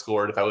 Somerville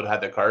scored. If I would have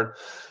had that card,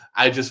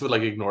 I just would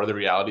ignore the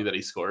reality that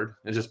he scored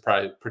and just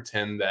probably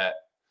pretend that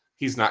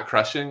he's not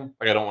crushing.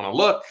 I don't want to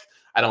look.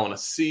 I don't want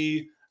to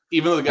see.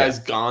 Even though the guy's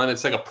gone,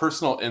 it's a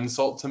personal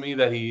insult to me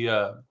that he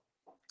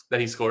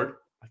scored.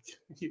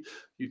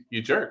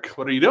 You jerk.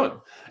 What are you doing?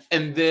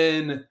 And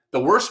then the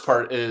worst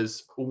part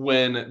is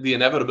when the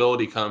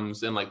inevitability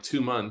comes in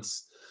 2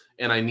 months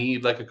and I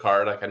need a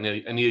card, I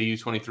need a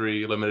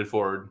U23 limited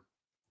forward.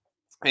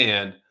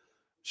 And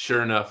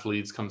sure enough,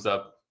 Leeds comes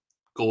up,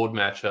 gold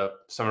matchup.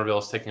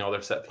 Somerville's taking all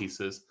their set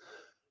pieces.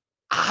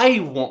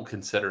 I won't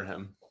consider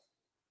him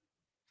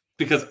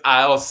because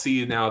I'll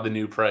see now the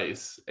new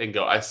price and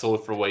go, I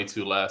sold for way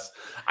too less.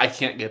 I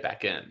can't get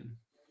back in.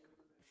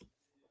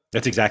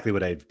 That's exactly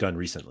what I've done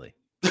recently.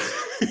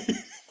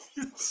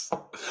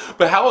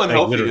 But how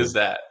unhealthy is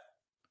that?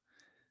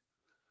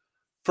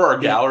 For our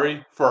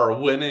gallery, for our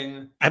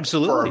winning,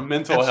 absolutely, for our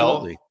mental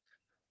health.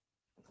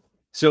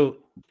 So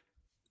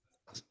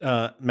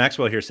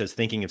Maxwell here says,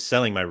 thinking of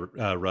selling my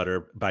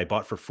Rudder, but I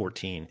bought for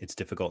 14. It's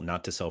difficult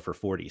not to sell for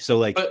 40.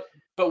 So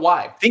but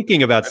why?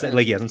 Thinking about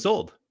he hasn't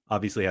sold.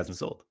 Obviously hasn't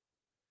sold.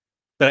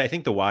 But I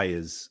think the why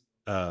is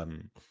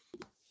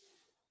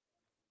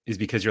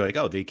because you're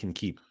oh, they can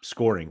keep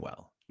scoring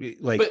well.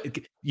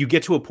 You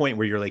get to a point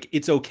where you're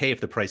it's okay if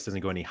the price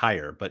doesn't go any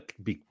higher, but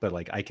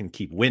I can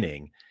keep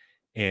winning.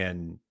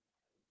 And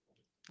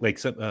here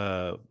it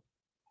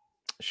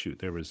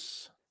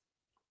is,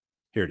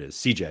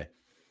 CJ.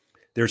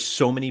 there's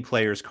so many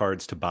players'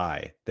 cards to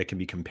buy that can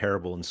be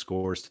comparable in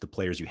scores to the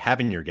players you have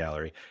in your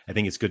gallery. I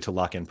think it's good to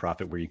lock in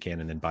profit where you can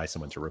and then buy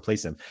someone to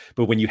replace them.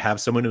 But when you have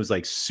someone who's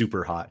like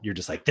super hot, you're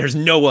just like, there's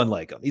no one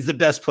like him. He's the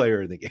best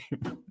player in the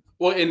game.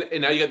 Well, and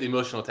now you got the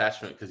emotional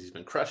attachment because he's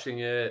been crushing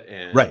it,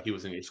 and Right. he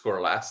was in your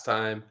score last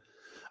time.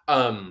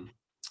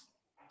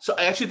 So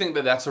I actually think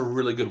that that's a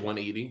really good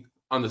 180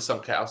 on the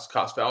sunk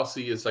cost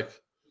fallacy. Is like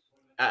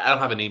I don't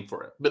have a name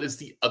for it, but it's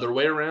the other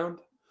way around,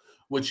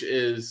 which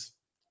is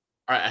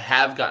all right, I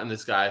have gotten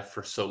this guy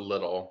for so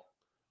little.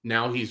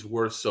 Now he's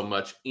worth so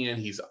much, and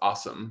he's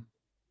awesome.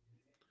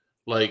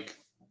 Like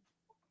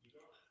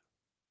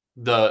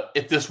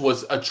if this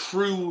was a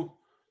true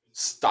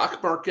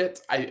stock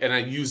market, I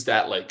use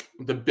that like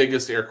the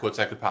biggest air quotes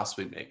I could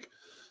possibly make.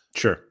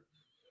 Sure.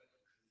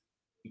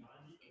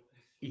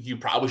 You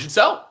probably should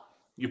sell.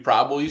 You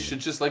probably should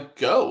just like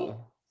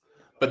go.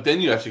 But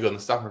then you have to go in the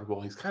stock market.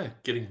 Well, he's kind of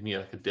getting me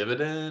like a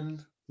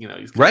dividend. He's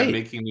kind of Right.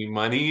 making me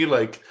money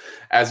like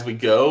as we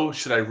go.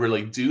 Should I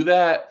really do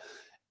that?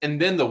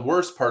 And then the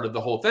worst part of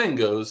the whole thing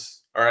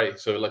goes, all right,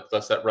 so like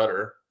that's that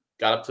rudder.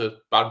 Got up to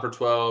bottom for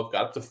 12,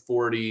 got up to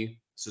 40.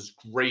 This is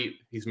great.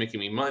 He's making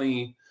me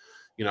money.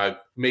 I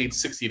made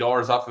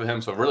 $60 off of him.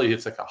 So really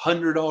it's like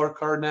 $100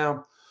 card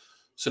now.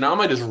 So now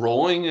am I just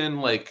rolling in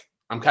like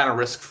I'm kind of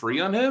risk free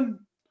on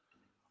him?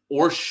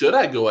 Or should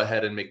I go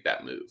ahead and make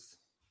that move?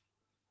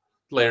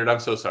 Laird, I'm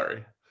so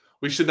sorry.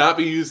 We should not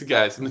be using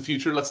guys in the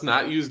future. Let's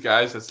not use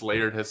guys that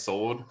Laird has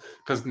sold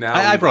because now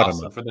I we've brought lost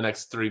him them up. for the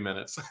next 3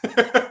 minutes.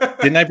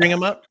 Didn't I bring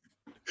him up?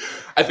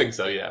 I think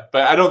so, yeah.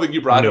 But I don't think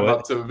you brought him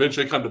up to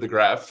eventually come to the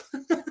graph.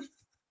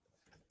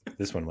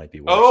 This one might be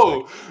worse.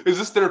 Oh, is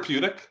this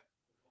therapeutic?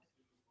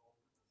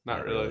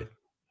 Not really. Really.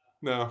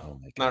 No, Oh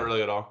my God. not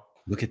really at all.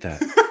 Look at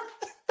that.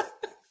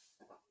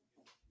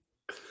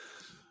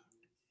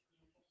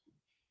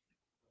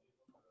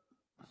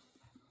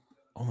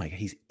 Oh my God,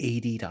 he's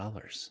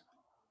 $80.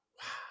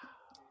 Wow.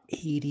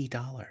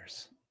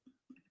 $80.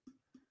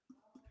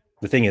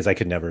 The thing is, I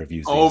could never have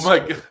used these. Oh my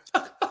God.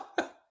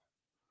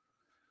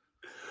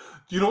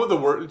 Do you know what the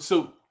word?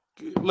 So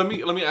let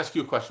me ask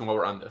you a question while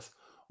we're on this.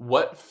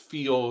 What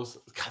feels?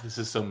 God, this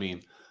is so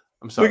mean.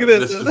 I'm sorry. Look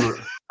at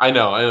this. I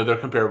know they're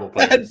comparable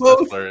players. That's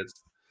hilarious.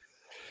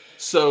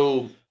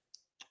 So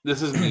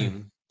this is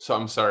mean. So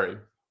I'm sorry.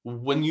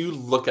 When you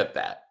look at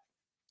that,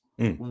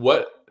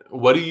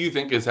 what do you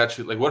think is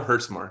actually like what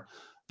hurts more?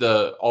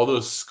 All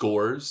those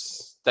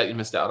scores that you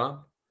missed out on,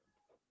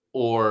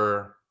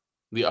 or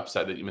the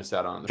upside that you missed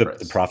out on the price?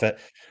 The profit.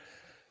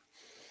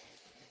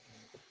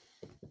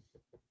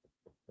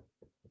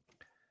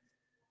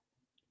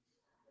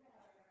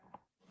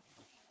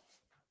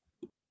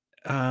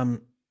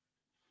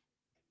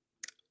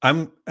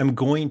 I'm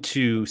going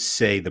to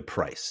say the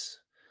price,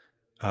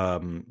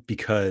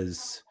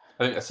 because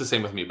I think that's the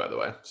same with me, by the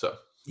way. So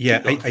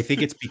yeah, I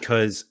think it's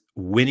because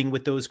winning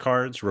with those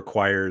cards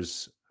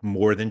requires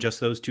more than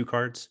just those two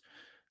cards.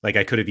 Like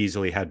I could have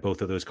easily had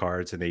both of those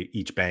cards and they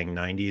each bang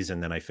 90s,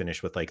 and then I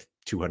finished with like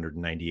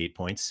 298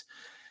 points.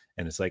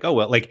 And it's like, oh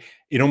well, like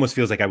it almost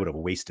feels like I would have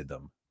wasted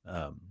them.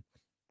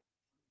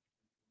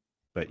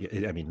 But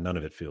I mean, none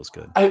of it feels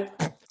good.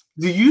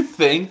 Do you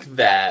think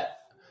that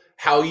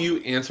how you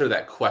answer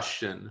that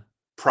question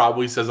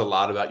probably says a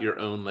lot about your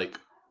own like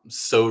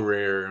so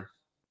rare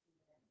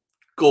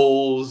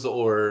goals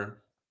or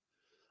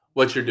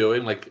what you're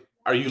doing? Like,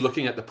 are you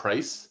looking at the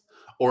price,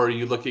 or are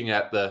you looking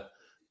at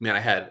I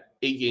had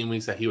 8 game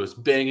weeks that he was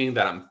banging,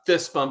 that I'm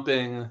fist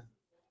bumping,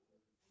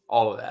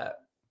 all of that?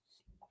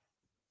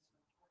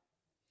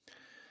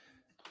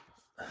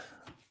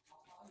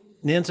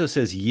 Nanzo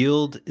says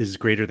yield is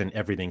greater than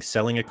everything.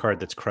 Selling a card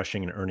that's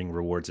crushing and earning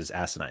rewards is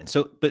asinine.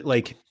 So, but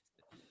like,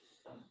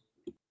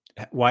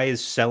 why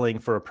is selling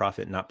for a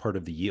profit not part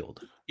of the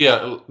yield?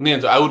 Yeah,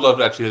 Nanzo, I would love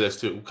to actually hear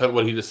this too.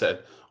 What he just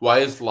said. Why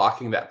is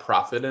locking that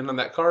profit in on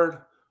that card?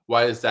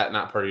 Why is that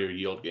not part of your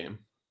yield game?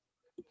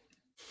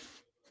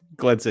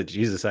 Glenn said,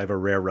 Jesus, I have a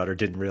rare rudder.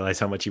 Didn't realize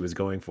how much he was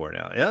going for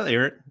now. Yeah,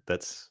 there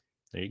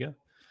you go.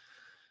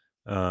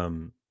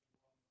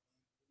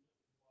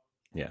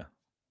 Yeah.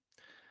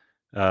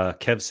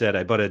 Kev said,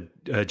 I bought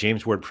a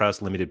James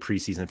Ward-Prowse limited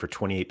preseason for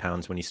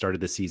 £28 when he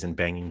started the season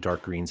banging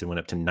dark greens and went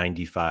up to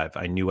 95.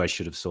 I knew I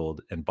should have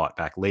sold and bought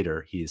back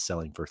later. He is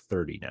selling for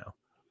 30 now.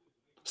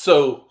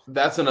 So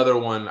that's another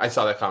one. I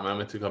saw that comment. I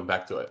meant to come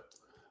back to it.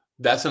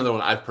 That's another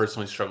one I've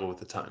personally struggled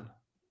with a ton.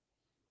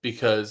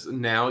 Because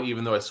now,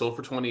 even though I sold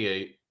for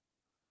 28,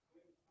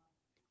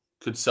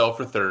 could sell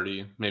for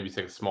 30, maybe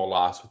take a small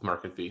loss with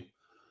market fee.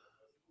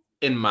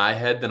 In my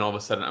head, then all of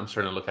a sudden I'm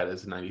starting to look at it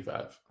as a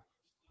 95.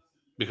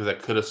 Because I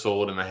could have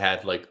sold and I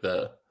had like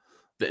the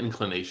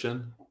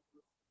inclination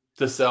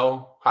to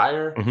sell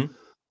higher. Mm-hmm.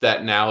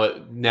 That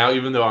now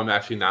even though I'm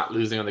actually not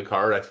losing on the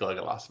card, I feel like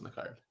I lost on the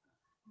card.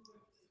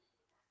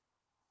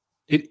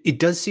 It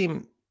does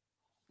seem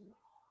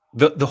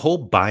the whole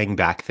buying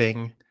back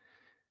thing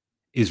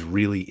is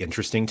really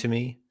interesting to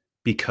me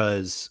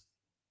because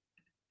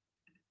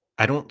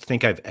I don't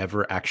think I've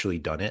ever actually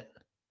done it.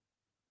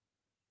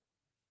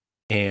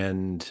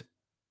 And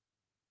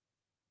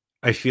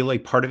I feel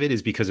like part of it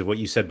is because of what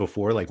you said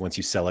before. Like once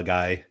you sell a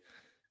guy,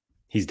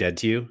 he's dead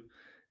to you.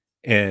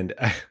 And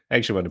I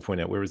actually wanted to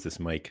point out, where was this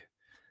Mike?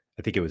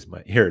 I think it was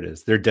Mike. Here it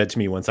is. They're dead to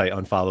me once I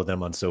unfollow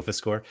them on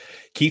SofaScore.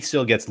 Keith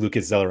still gets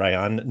Lucas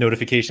Zelarayan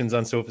notifications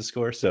on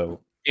SofaScore.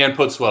 So And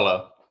put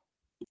Swello.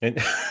 and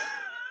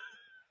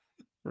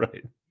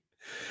right.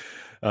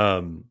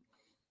 Um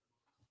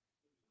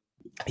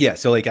yeah,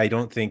 so like I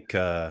don't think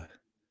where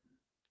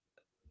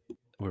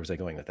was I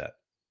going with that?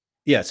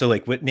 Yeah, so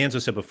like what Nanzo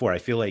said before, I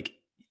feel like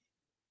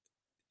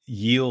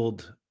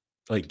yield,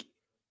 like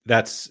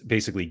that's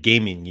basically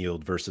gaming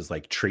yield versus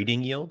like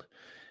trading yield.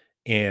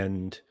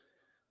 And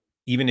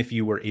even if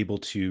you were able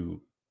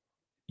to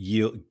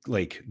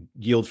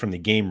yield from the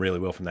game really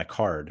well from that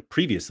card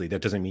previously,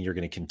 that doesn't mean you're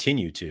going to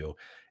continue to.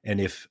 And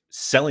if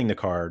selling the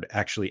card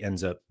actually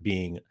ends up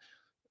being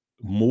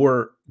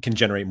more, can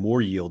generate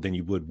more yield than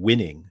you would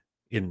winning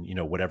in, you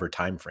know, whatever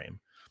time frame,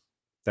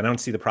 then I don't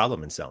see the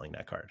problem in selling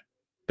that card.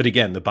 But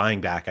again, the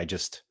buying back,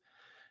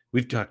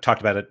 we've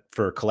talked about it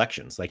for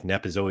collections. Like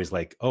Nep is always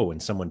like, oh, when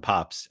someone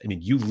pops, I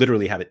mean, you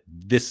literally have it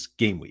this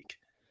game week.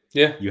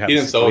 Yeah, You he have a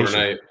didn't sell situation,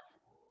 overnight.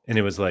 and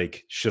it was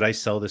like, should I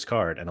sell this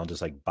card? And I'll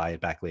just like buy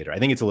it back later. I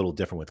think it's a little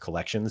different with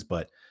collections,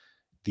 but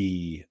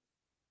that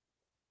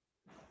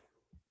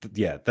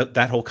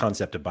whole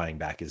concept of buying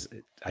back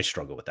I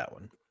struggle with that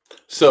one.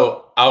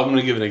 So I'm going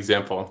to give an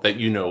example that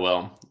you know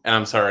well, and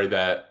I'm sorry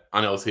that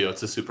on LTO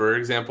it's a super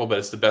example, but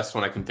it's the best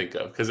one I can think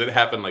of because it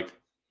happened like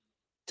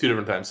 2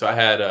 different times. So I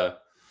had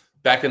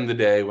back in the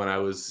day when I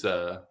was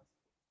I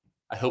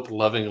hope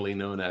lovingly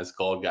known as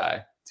Gold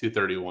Guy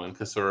 231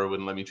 because Sora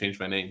wouldn't let me change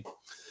my name.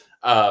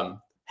 Remember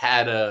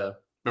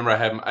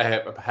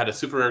I had a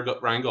super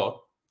Ryan Gold.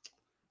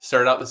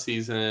 Started out the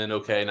season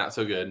okay, not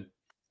so good.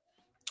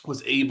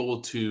 Was able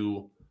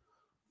to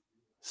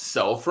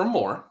sell for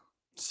more.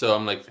 So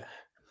I'm like,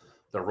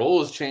 the role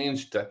has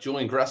changed. That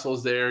Julian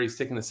Gressel's there. He's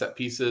taking the set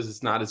pieces.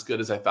 It's not as good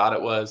as I thought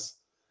it was.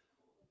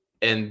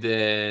 And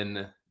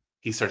then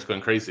he starts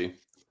going crazy.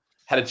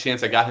 Had a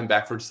chance. I got him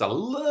back for just a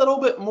little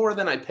bit more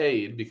than I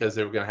paid because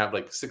they were going to have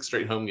like 6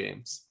 straight home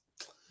games.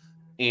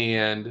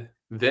 And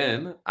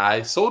then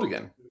I sold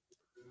again.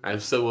 I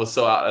still was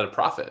so out at a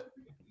profit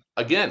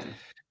again.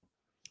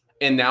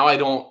 And now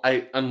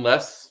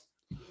unless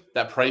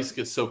that price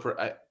gets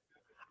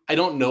I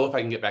don't know if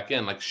I can get back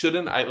in. Like,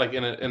 shouldn't I, like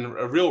in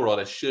a real world,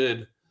 I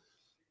should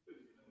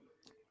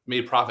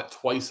made profit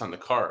twice on the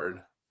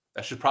card.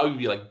 That should probably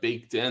be like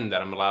baked in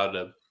that I'm allowed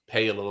to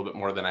pay a little bit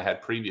more than I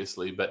had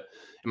previously. But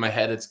in my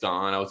head, it's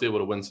gone. I was able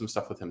to win some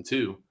stuff with him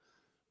too.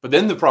 But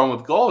then the problem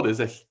with Gold is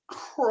that he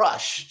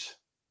crushed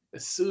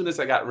as soon as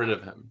I got rid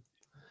of him.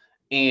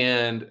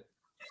 And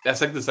that's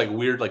like this like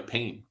weird like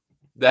pain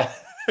that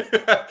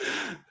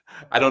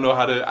I don't know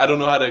how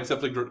to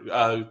accept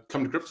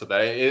come to grips with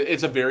that.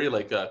 It's a very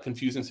like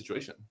confusing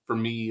situation for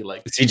me,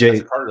 like CJ, as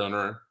a card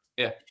owner.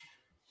 Yeah.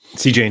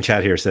 CJ in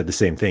chat here said the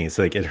same thing. It's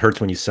like, it hurts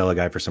when you sell a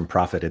guy for some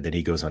profit and then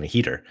he goes on a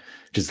heater,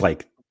 just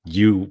like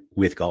you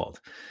with Gold.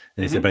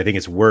 And he said, but I think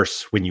it's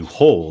worse when you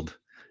hold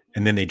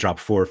and then they drop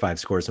 4 or 5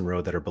 scores in a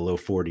row that are below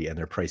 40 and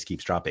their price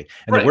keeps dropping.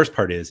 And the worst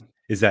part is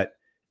that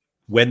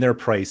when their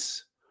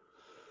price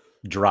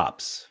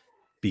drops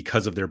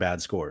because of their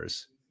bad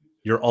scores,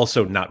 you're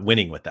also not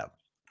winning with them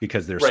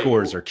because their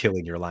scores are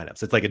killing your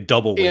lineups. It's like a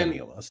double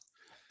whammy almost.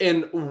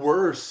 And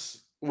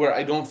worse, where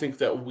I don't think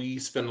that we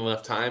spend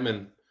enough time,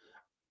 and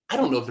I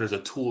don't know if there's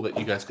a tool that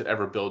you guys could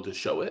ever build to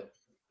show it.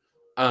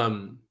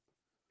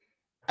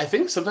 I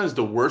think sometimes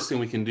the worst thing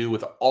we can do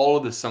with all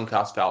of the sunk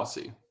cost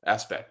fallacy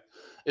aspect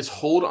is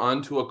hold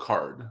on to a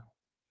card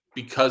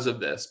because of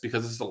this,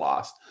 because it's a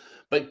loss,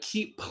 but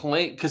keep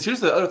playing. Because here's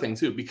the other thing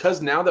too,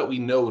 because now that we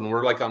know and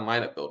we're like on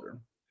lineup builder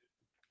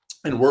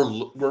and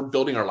we're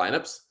building our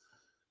lineups,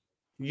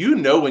 you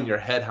know in your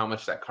head how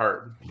much that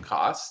card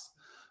costs.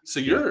 So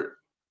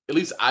at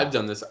least I've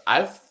done this.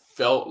 I've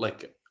felt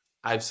like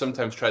I've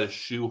sometimes tried to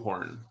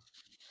shoehorn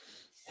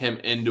him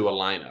into a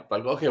lineup.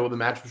 Like, okay, well, the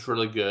match was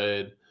really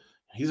good.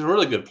 He's a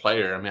really good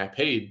player. I mean, I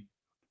paid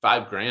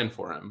 $5,000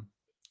 for him.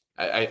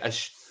 I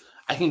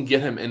can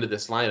get him into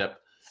this lineup,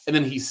 and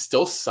then he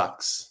still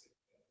sucks.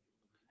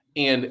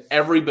 And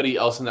everybody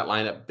else in that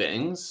lineup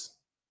bangs.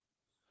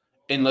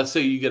 And let's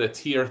say you get a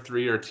tier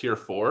 3 or tier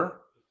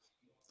 4.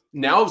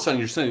 Now all of a sudden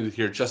you're sitting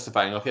here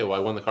justifying, okay, well,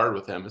 I won the card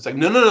with him. It's like,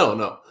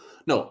 no.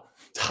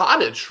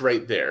 Tadic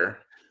right there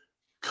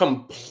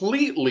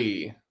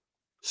completely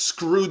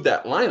screwed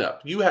that lineup.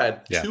 You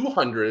had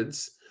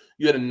 200s,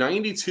 you had a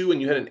 92,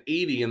 and you had an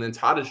 80, and then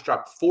Tadic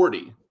dropped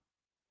 40.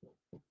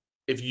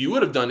 If you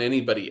would have done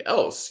anybody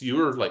else, you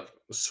were like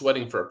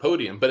sweating for a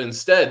podium. But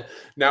instead,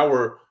 now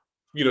we're,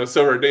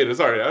 Silver Data.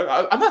 Sorry,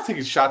 I'm not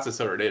taking shots at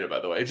Silver Data, by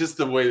the way. It's just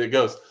the way that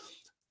goes.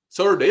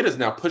 Silver Data is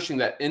now pushing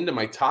that into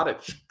my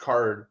Tadic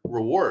card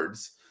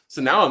rewards.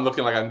 So now I'm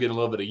looking like I'm getting a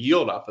little bit of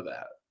yield off of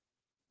that.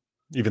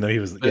 Even though he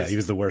was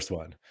the worst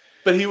one.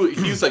 But he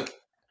was like,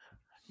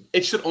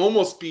 it should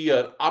almost be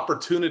an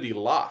opportunity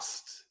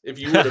lost if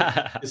you would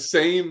have the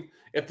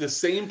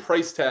same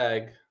price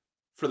tag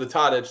for the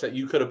Tadic that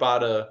you could have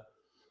bought a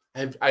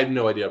I have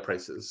no idea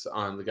prices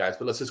on the guys,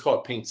 but let's just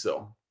call it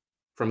Paintsil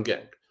from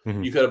Genk.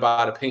 Mhm. You could have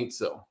bought a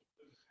Paintsil,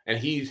 and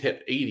he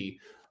hit 80.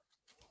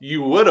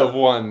 You would have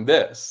won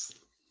this.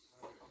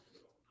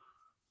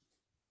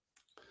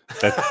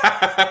 That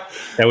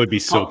that would be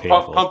so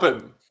painful.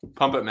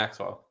 Pump it,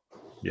 Maxwell.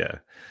 Yeah.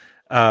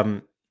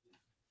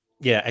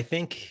 Yeah, I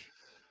think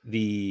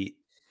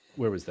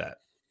where was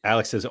that?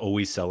 Alex says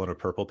always sell on a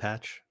purple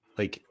patch.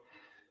 Like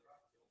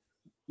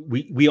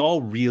we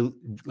all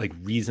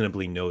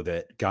reasonably know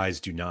that guys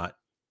do not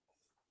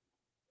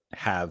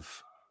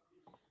have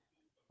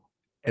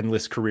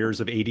endless careers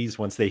of 80s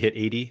once they hit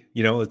 80.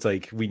 It's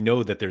like we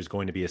know that there's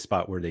going to be a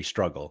spot where they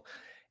struggle,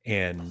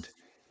 and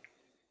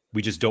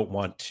we just don't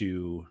want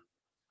to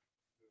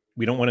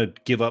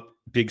give up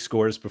big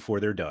scores before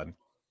they're done,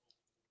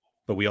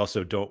 but we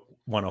also don't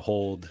want to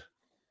hold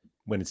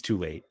when it's too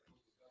late.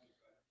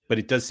 But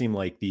it does seem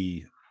like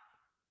the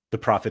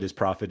profit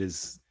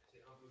is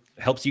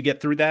helps you get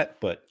through that,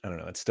 but I don't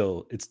know, it's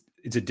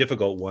a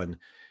difficult one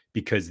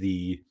because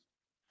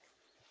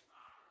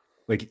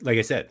like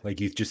I said, like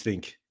you just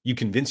think you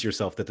convince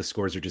yourself that the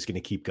scores are just going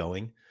to keep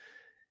going,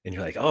 and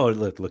you're like, oh,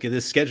 look at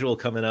this schedule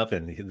coming up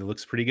and it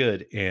looks pretty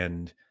good,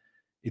 and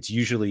it's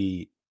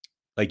usually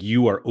like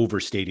you are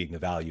overstating the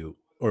value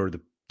or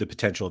the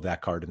potential of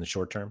that card in the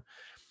short term,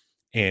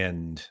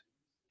 and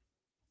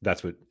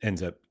that's what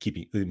ends up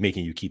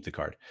making you keep the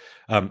card.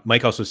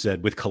 Mike also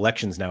said with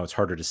collections now it's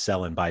harder to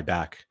sell and buy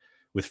back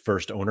with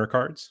first owner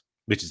cards,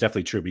 which is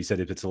definitely true. But he said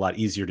it's a lot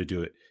easier to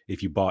do it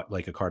if you bought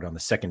like a card on the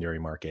secondary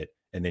market,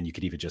 and then you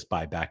could even just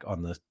buy back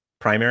on the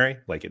primary.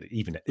 Like it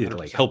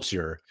 100%. helps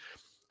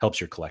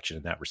your collection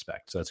in that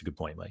respect. So that's a good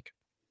point, Mike.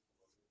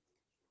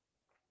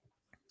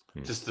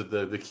 Just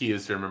the key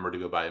is to remember to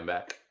go buy him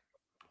back,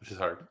 which is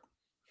hard.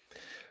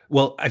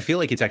 Well, I feel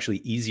like it's actually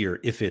easier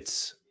if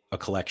it's a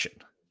collection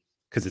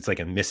because it's like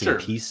a missing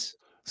piece.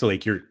 So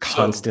like you're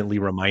constantly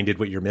reminded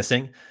what you're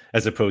missing,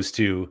 as opposed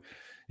to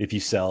if you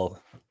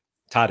sell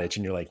Tadic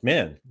and you're like,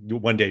 man,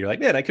 one day you're like,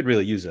 man, I could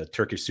really use a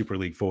Turkish Super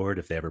League forward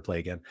if they ever play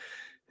again.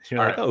 You're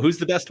like, oh, who's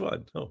the best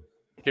one? Oh,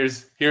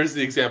 here's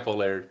the example,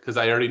 Laird, because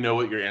I already know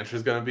what your answer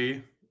is going to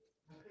be,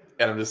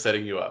 and I'm just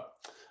setting you up.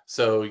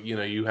 So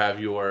you have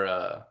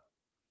your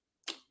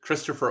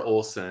Christopher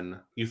Olsen.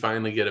 You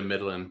finally get a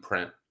Midland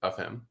print of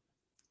him.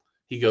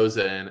 He goes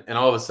in, and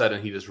all of a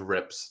sudden he just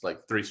rips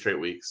like 3 straight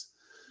weeks,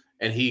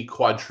 and he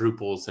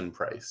quadruples in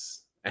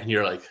price. And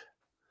you're like,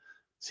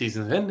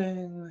 season's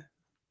ending.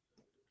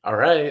 All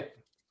right,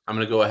 I'm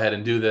going to go ahead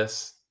and do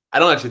this. I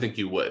don't actually think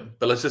you would,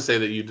 but let's just say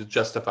that you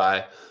justify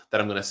that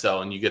I'm going to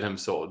sell and you get him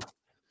sold.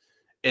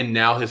 And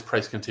now his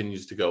price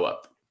continues to go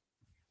up.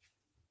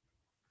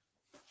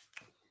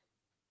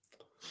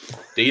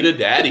 Data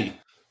Daddy.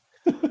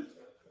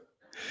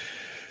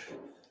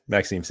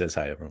 Maxime says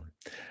hi, everyone.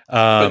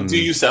 But do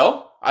you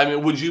sell? I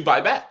mean, would you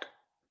buy back?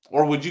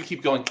 Or would you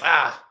keep going,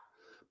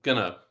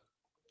 gonna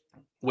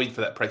wait for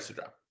that price to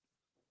drop?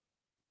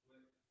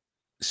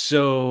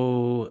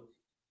 So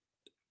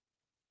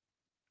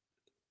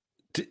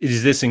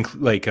is this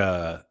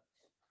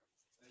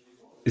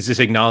is this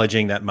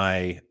acknowledging that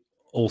my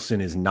Olsen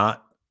is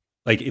not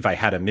like if I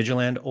had a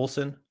Midtjylland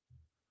Olsen?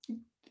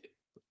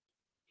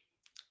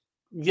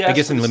 Yes, I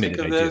guess in limited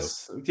I do.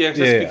 Yeah,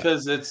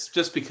 because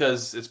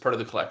it's part of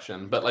the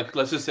collection. But like,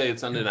 let's just say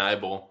it's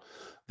undeniable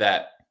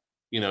that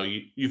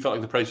you felt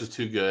like the price was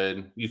too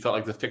good. You felt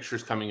like the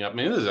fixtures coming up. I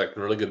mean, this is like a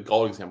really good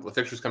goal example. The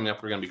fixtures coming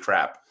up are going to be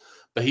crap,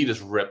 but he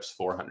just rips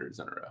 400s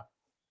in a row.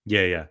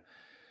 Yeah.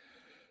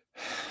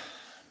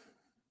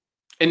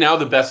 And now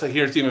the best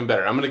here's even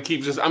better. I'm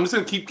just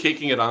gonna keep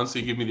caking it on so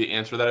you give me the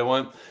answer that I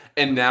want.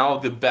 And now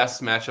the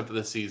best matchup of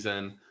the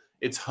season.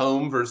 It's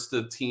home versus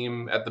the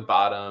team at the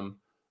bottom.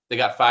 They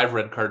got 5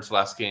 red cards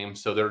last game,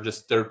 so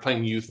they're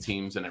playing youth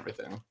teams and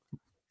everything.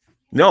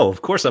 No,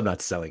 of course I'm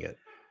not selling it.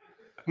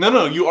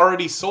 No, you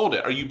already sold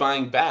it. Are you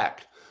buying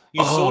back?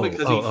 You sold it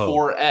because he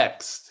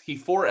 4x'd. He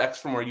 4x'd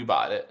from where you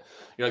bought it.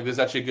 You're like, this is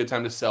actually a good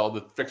time to sell.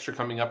 The fixture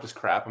coming up is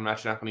crap. I'm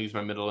actually not going to use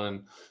my middle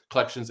and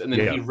collections. And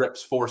then he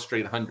rips 4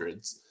 straight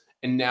hundreds.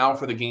 And now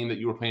for the game that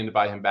you were planning to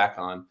buy him back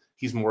on,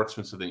 he's more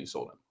expensive than you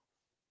sold him.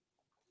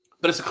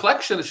 But it's a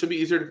collection. It should be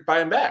easier to buy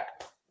him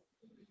back.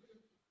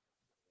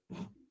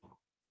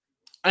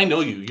 I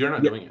know you. You're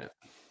not doing it.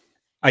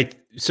 I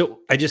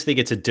just think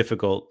it's a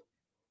difficult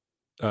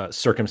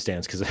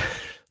circumstance because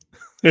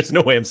there's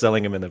no way I'm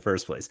selling him in the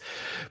first place.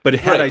 But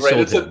had I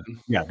sold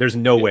him, there's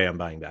no way I'm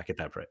buying back at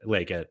that price,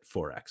 like at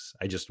 4x.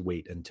 I just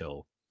wait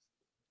until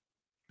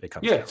it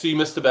comes. Yeah, down. So you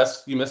missed the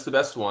best. You missed the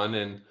best one,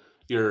 and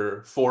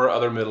your 4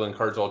 other Midland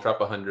cards all drop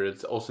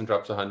 100s. Olsen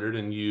drops 100,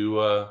 and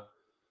you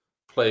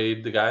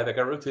played the guy that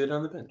got rotated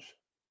on the bench.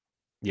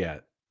 Yeah,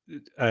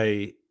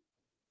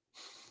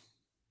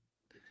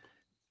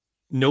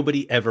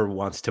 nobody ever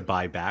wants to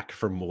buy back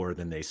for more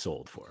than they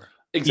sold for.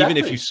 Exactly.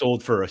 Even if you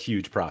sold for a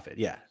huge profit.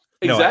 Yeah.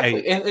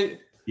 Exactly.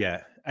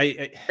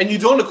 And you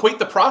don't equate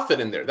the profit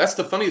in there. That's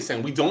the funniest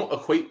thing. We don't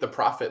equate the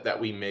profit that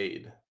we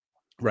made.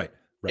 Right.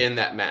 In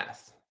that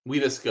math. We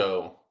just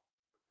go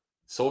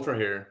sold for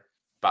here,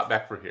 bought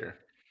back for here.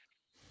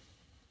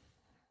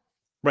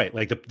 Right.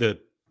 Like the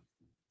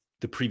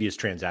previous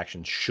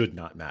transaction should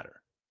not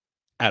matter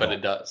at But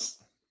it all. does.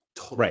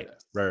 Totally Right.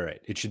 does.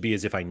 Right. It should be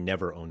as if I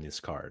never owned this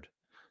card.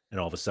 And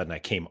all of a sudden I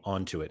came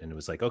onto it and it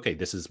was like, okay,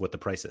 this is what the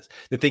price is.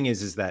 The thing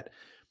is that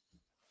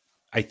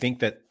I think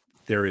that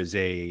there is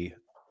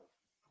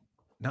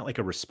not like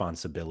a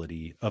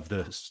responsibility of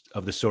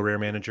the so rare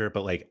manager,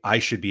 but like I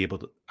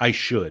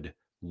should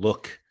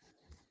look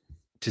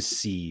to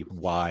see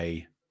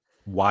why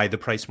the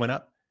price went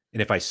up.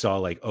 And if I saw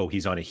like, oh,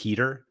 he's on a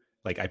heater,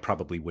 like I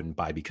probably wouldn't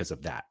buy because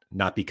of that,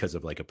 not because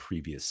of like a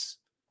previous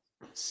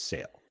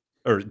sale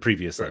or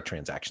previous like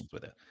transactions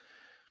with it.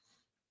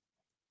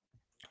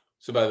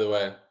 So by the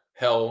way,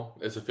 hell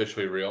is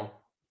officially real.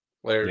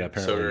 Yeah, Laird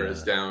apparently Soder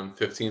is down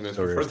 15 minutes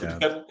so before rare's the down.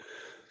 deadline.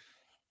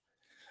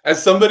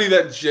 As somebody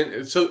that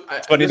It's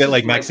funny this that is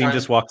like my Maxime time.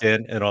 just walked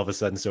in and all of a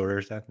sudden so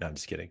rare's down. No, I'm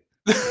just kidding.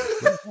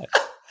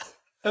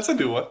 That's a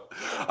new one.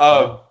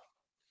 Yeah.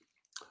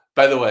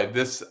 By the way,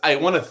 I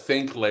want to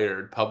thank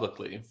Laird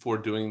publicly for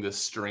doing this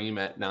stream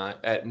at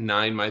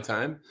 9 my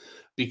time,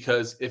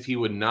 because if he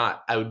would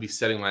not, I would be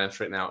setting lineups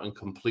right now and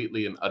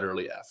completely and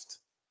utterly effed.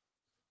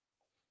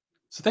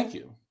 So thank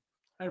you.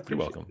 I appreciate You're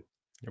welcome. it.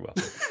 You're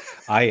welcome.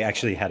 I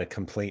actually had a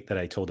complaint that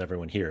I told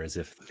everyone here as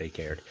if they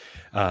cared.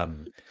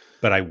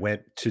 But I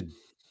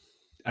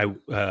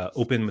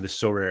opened the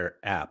Sorare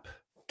app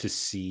to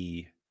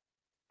see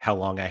how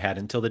long I had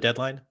until the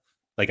deadline.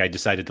 Like I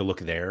decided to look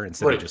there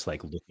instead of just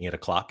like looking at a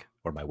clock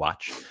or my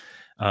watch.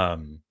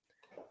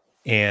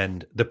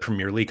 And the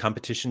Premier League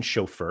competitions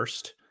show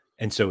first.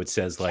 And so it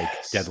says like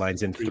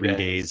deadlines in 3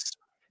 days.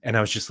 And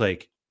I was just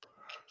like,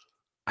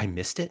 I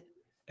missed it.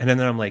 And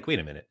then I'm like, wait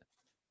a minute.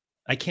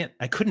 I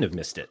couldn't have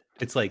missed it.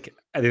 It's like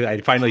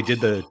I finally did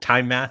the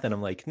time math and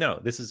I'm like, no,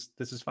 this is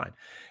fine.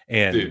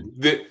 And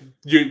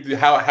dude,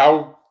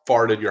 how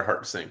far did your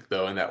heart sink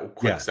though in that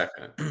quick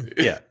second?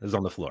 Yeah, it was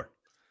on the floor.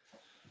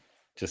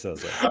 Just I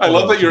was like, I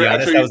love that you're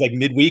honest, I was like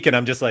midweek and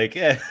I'm just like,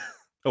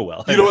 oh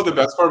well. You know what the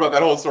best part about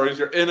that whole story is?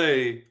 You're in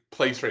a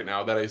place right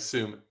now that I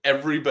assume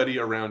everybody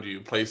around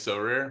you plays so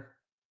rare.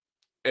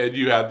 And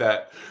you had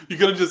that. You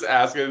could have just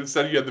asked it.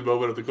 Instead, you had the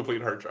moment of the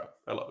complete heart drop.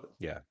 I love it.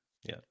 Yeah.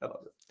 I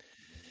love it.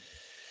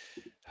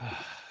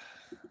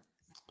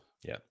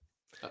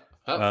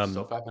 Yeah.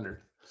 Still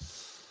 500.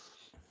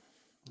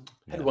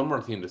 I had one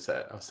more team to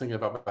set. I was thinking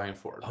about buying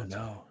forward. Oh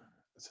no.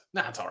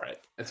 Nah, it's all right.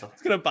 It's okay.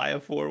 It's gonna buy a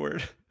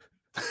forward.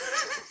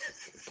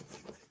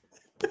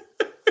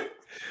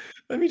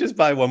 Let me just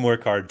buy one more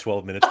card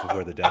 12 minutes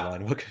before the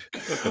deadline.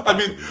 I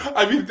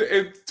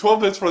mean, 12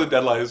 minutes before the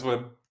deadline is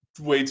when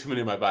way too many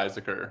of my buys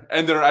occur.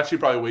 And there are actually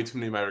probably way too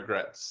many of my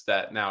regrets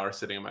that now are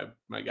sitting in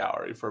my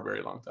gallery for a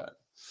very long time.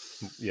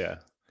 Yeah.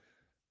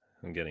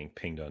 I'm getting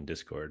pinged on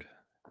Discord.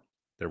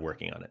 They're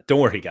working on it. Don't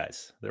worry,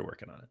 guys. They're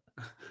working on it.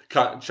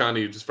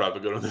 Chani just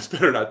probably good on this.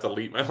 Better not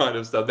delete my line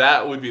of stuff.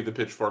 That would be the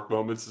pitchfork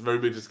moments.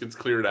 Everybody just gets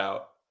cleared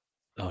out.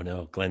 Oh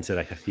no, Glenn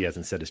said he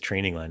hasn't set his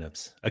training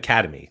lineups.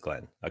 Academy,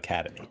 Glenn.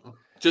 Academy.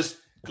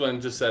 Glenn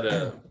just set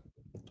a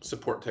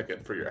support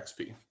ticket for your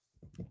XP.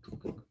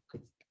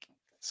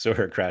 So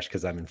her crash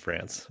because I'm in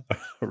France.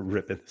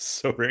 Ripping the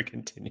so rare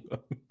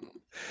continuum.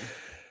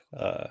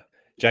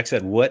 Jack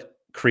said, "What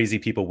crazy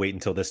people wait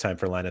until this time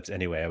for lineups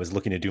anyway? I was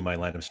looking to do my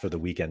lineups for the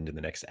weekend in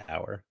the next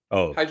hour."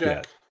 Oh, hi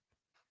Jack.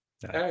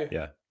 Yeah. Hey.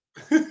 Yeah.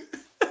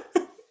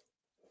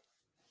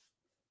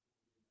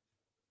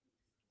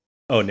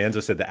 Oh,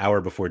 Nanzo said the hour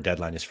before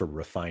deadline is for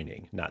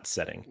refining, not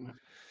setting.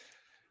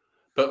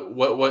 But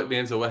what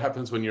Nanzo, what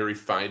happens when your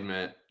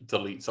refinement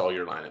deletes all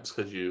your lineups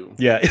because you?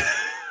 Yeah.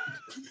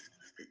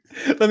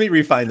 Let me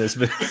refine this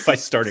by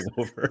starting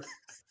over.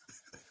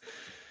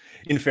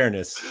 In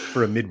fairness,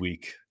 for a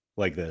midweek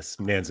like this,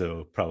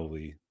 Nanzo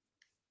probably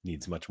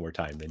needs much more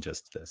time than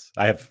just this.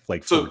 I have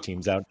like 4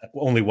 teams out,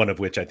 only one of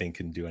which I think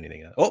can do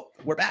anything. Oh,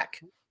 we're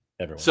back.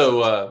 Everyone.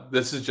 So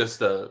this is just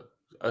for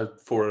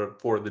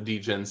the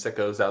DGen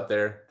sickos out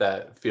there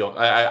that feel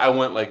I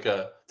want like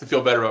to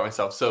feel better about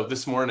myself. So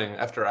this morning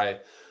after I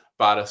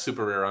bought a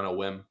super rare on a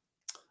whim,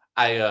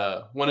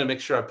 I want to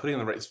make sure I'm putting in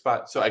the right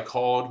spot. So I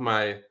called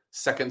my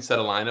second set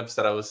of lineups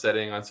that I was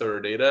setting on server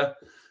data.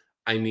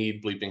 I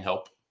need bleeping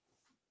help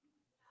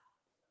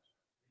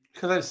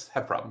because I just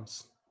have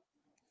problems.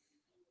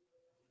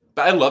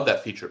 But I love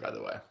that feature, by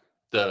the way.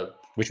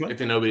 Which one? If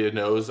nobody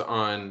knows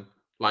on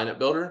Lineup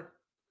Builder,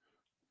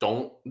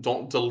 don't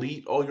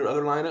delete all your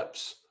other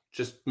lineups.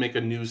 Just make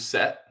a new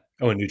set.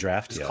 Oh, a new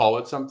draft. Just call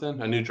it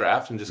something, a new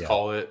draft, and just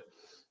call it,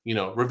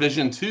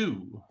 revision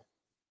 2.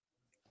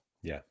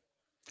 Yeah.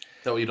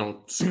 That way you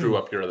don't screw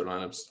up your other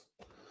lineups.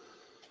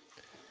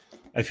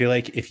 I feel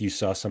like if you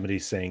saw somebody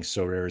saying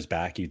so rare is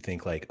back, you'd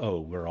think like, oh,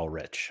 we're all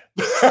rich.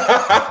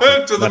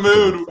 To the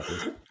moon.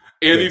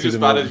 Andy just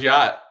bought his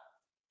yacht.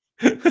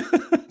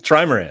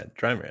 Trimaran.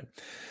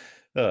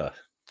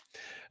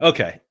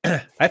 Okay.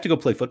 I have to go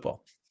play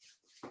football.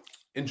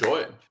 Enjoy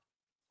it.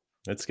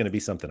 That's going to be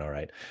something, all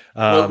right.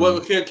 Well,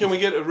 can we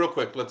get it real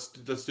quick? Let's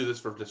do this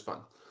for just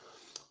fun.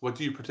 What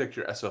do you predict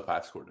your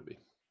SO5 score to be?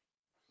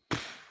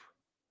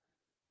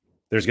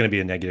 There's going to be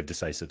a negative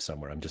decisive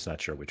somewhere. I'm just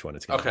not sure which one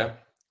it's going to be. Okay.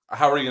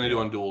 How are you going to do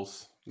on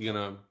duels? You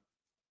going to?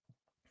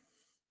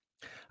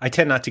 I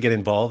tend not to get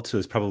involved, so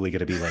it's probably going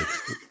to be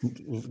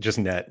like just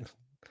net,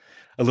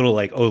 a little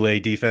like Ole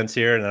defense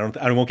here, and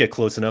I won't get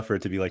close enough for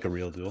it to be like a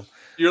real duel.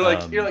 You're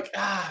like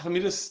let me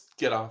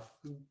just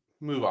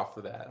move off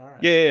of that. All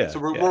right. Yeah.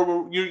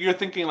 So you're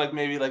thinking like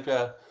maybe like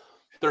a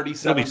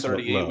 37,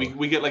 38.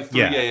 We get like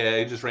 3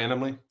 AA just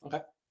randomly.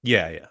 Okay.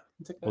 Yeah.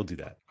 We'll do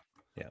that.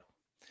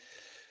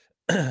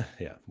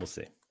 Yeah, we'll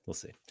see.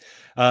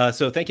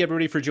 So thank you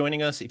everybody for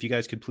joining us. If you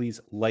guys could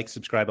please like,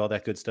 subscribe, all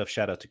that good stuff.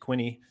 Shout out to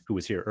Quinny, who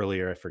was here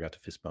earlier. I forgot to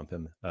fist bump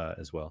him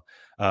as well.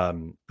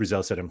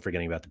 Bruzel said I'm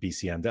forgetting about the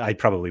BCM. I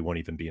probably won't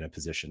even be in a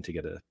position to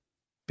get a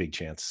big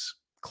chance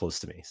close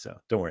to me, so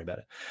don't worry about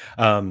it.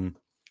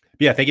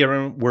 Yeah, thank you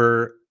everyone.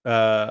 We're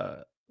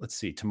let's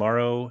see,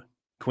 tomorrow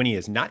Quinny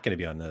is not going to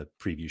be on the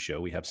preview show.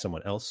 We have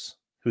someone else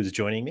who's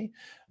joining me.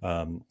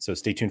 So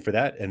stay tuned for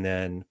that, and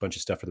then a bunch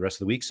of stuff for the rest of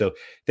the week. So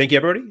thank you,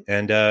 everybody,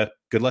 and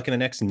good luck in the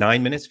next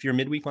 9 minutes for your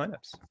midweek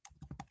lineups.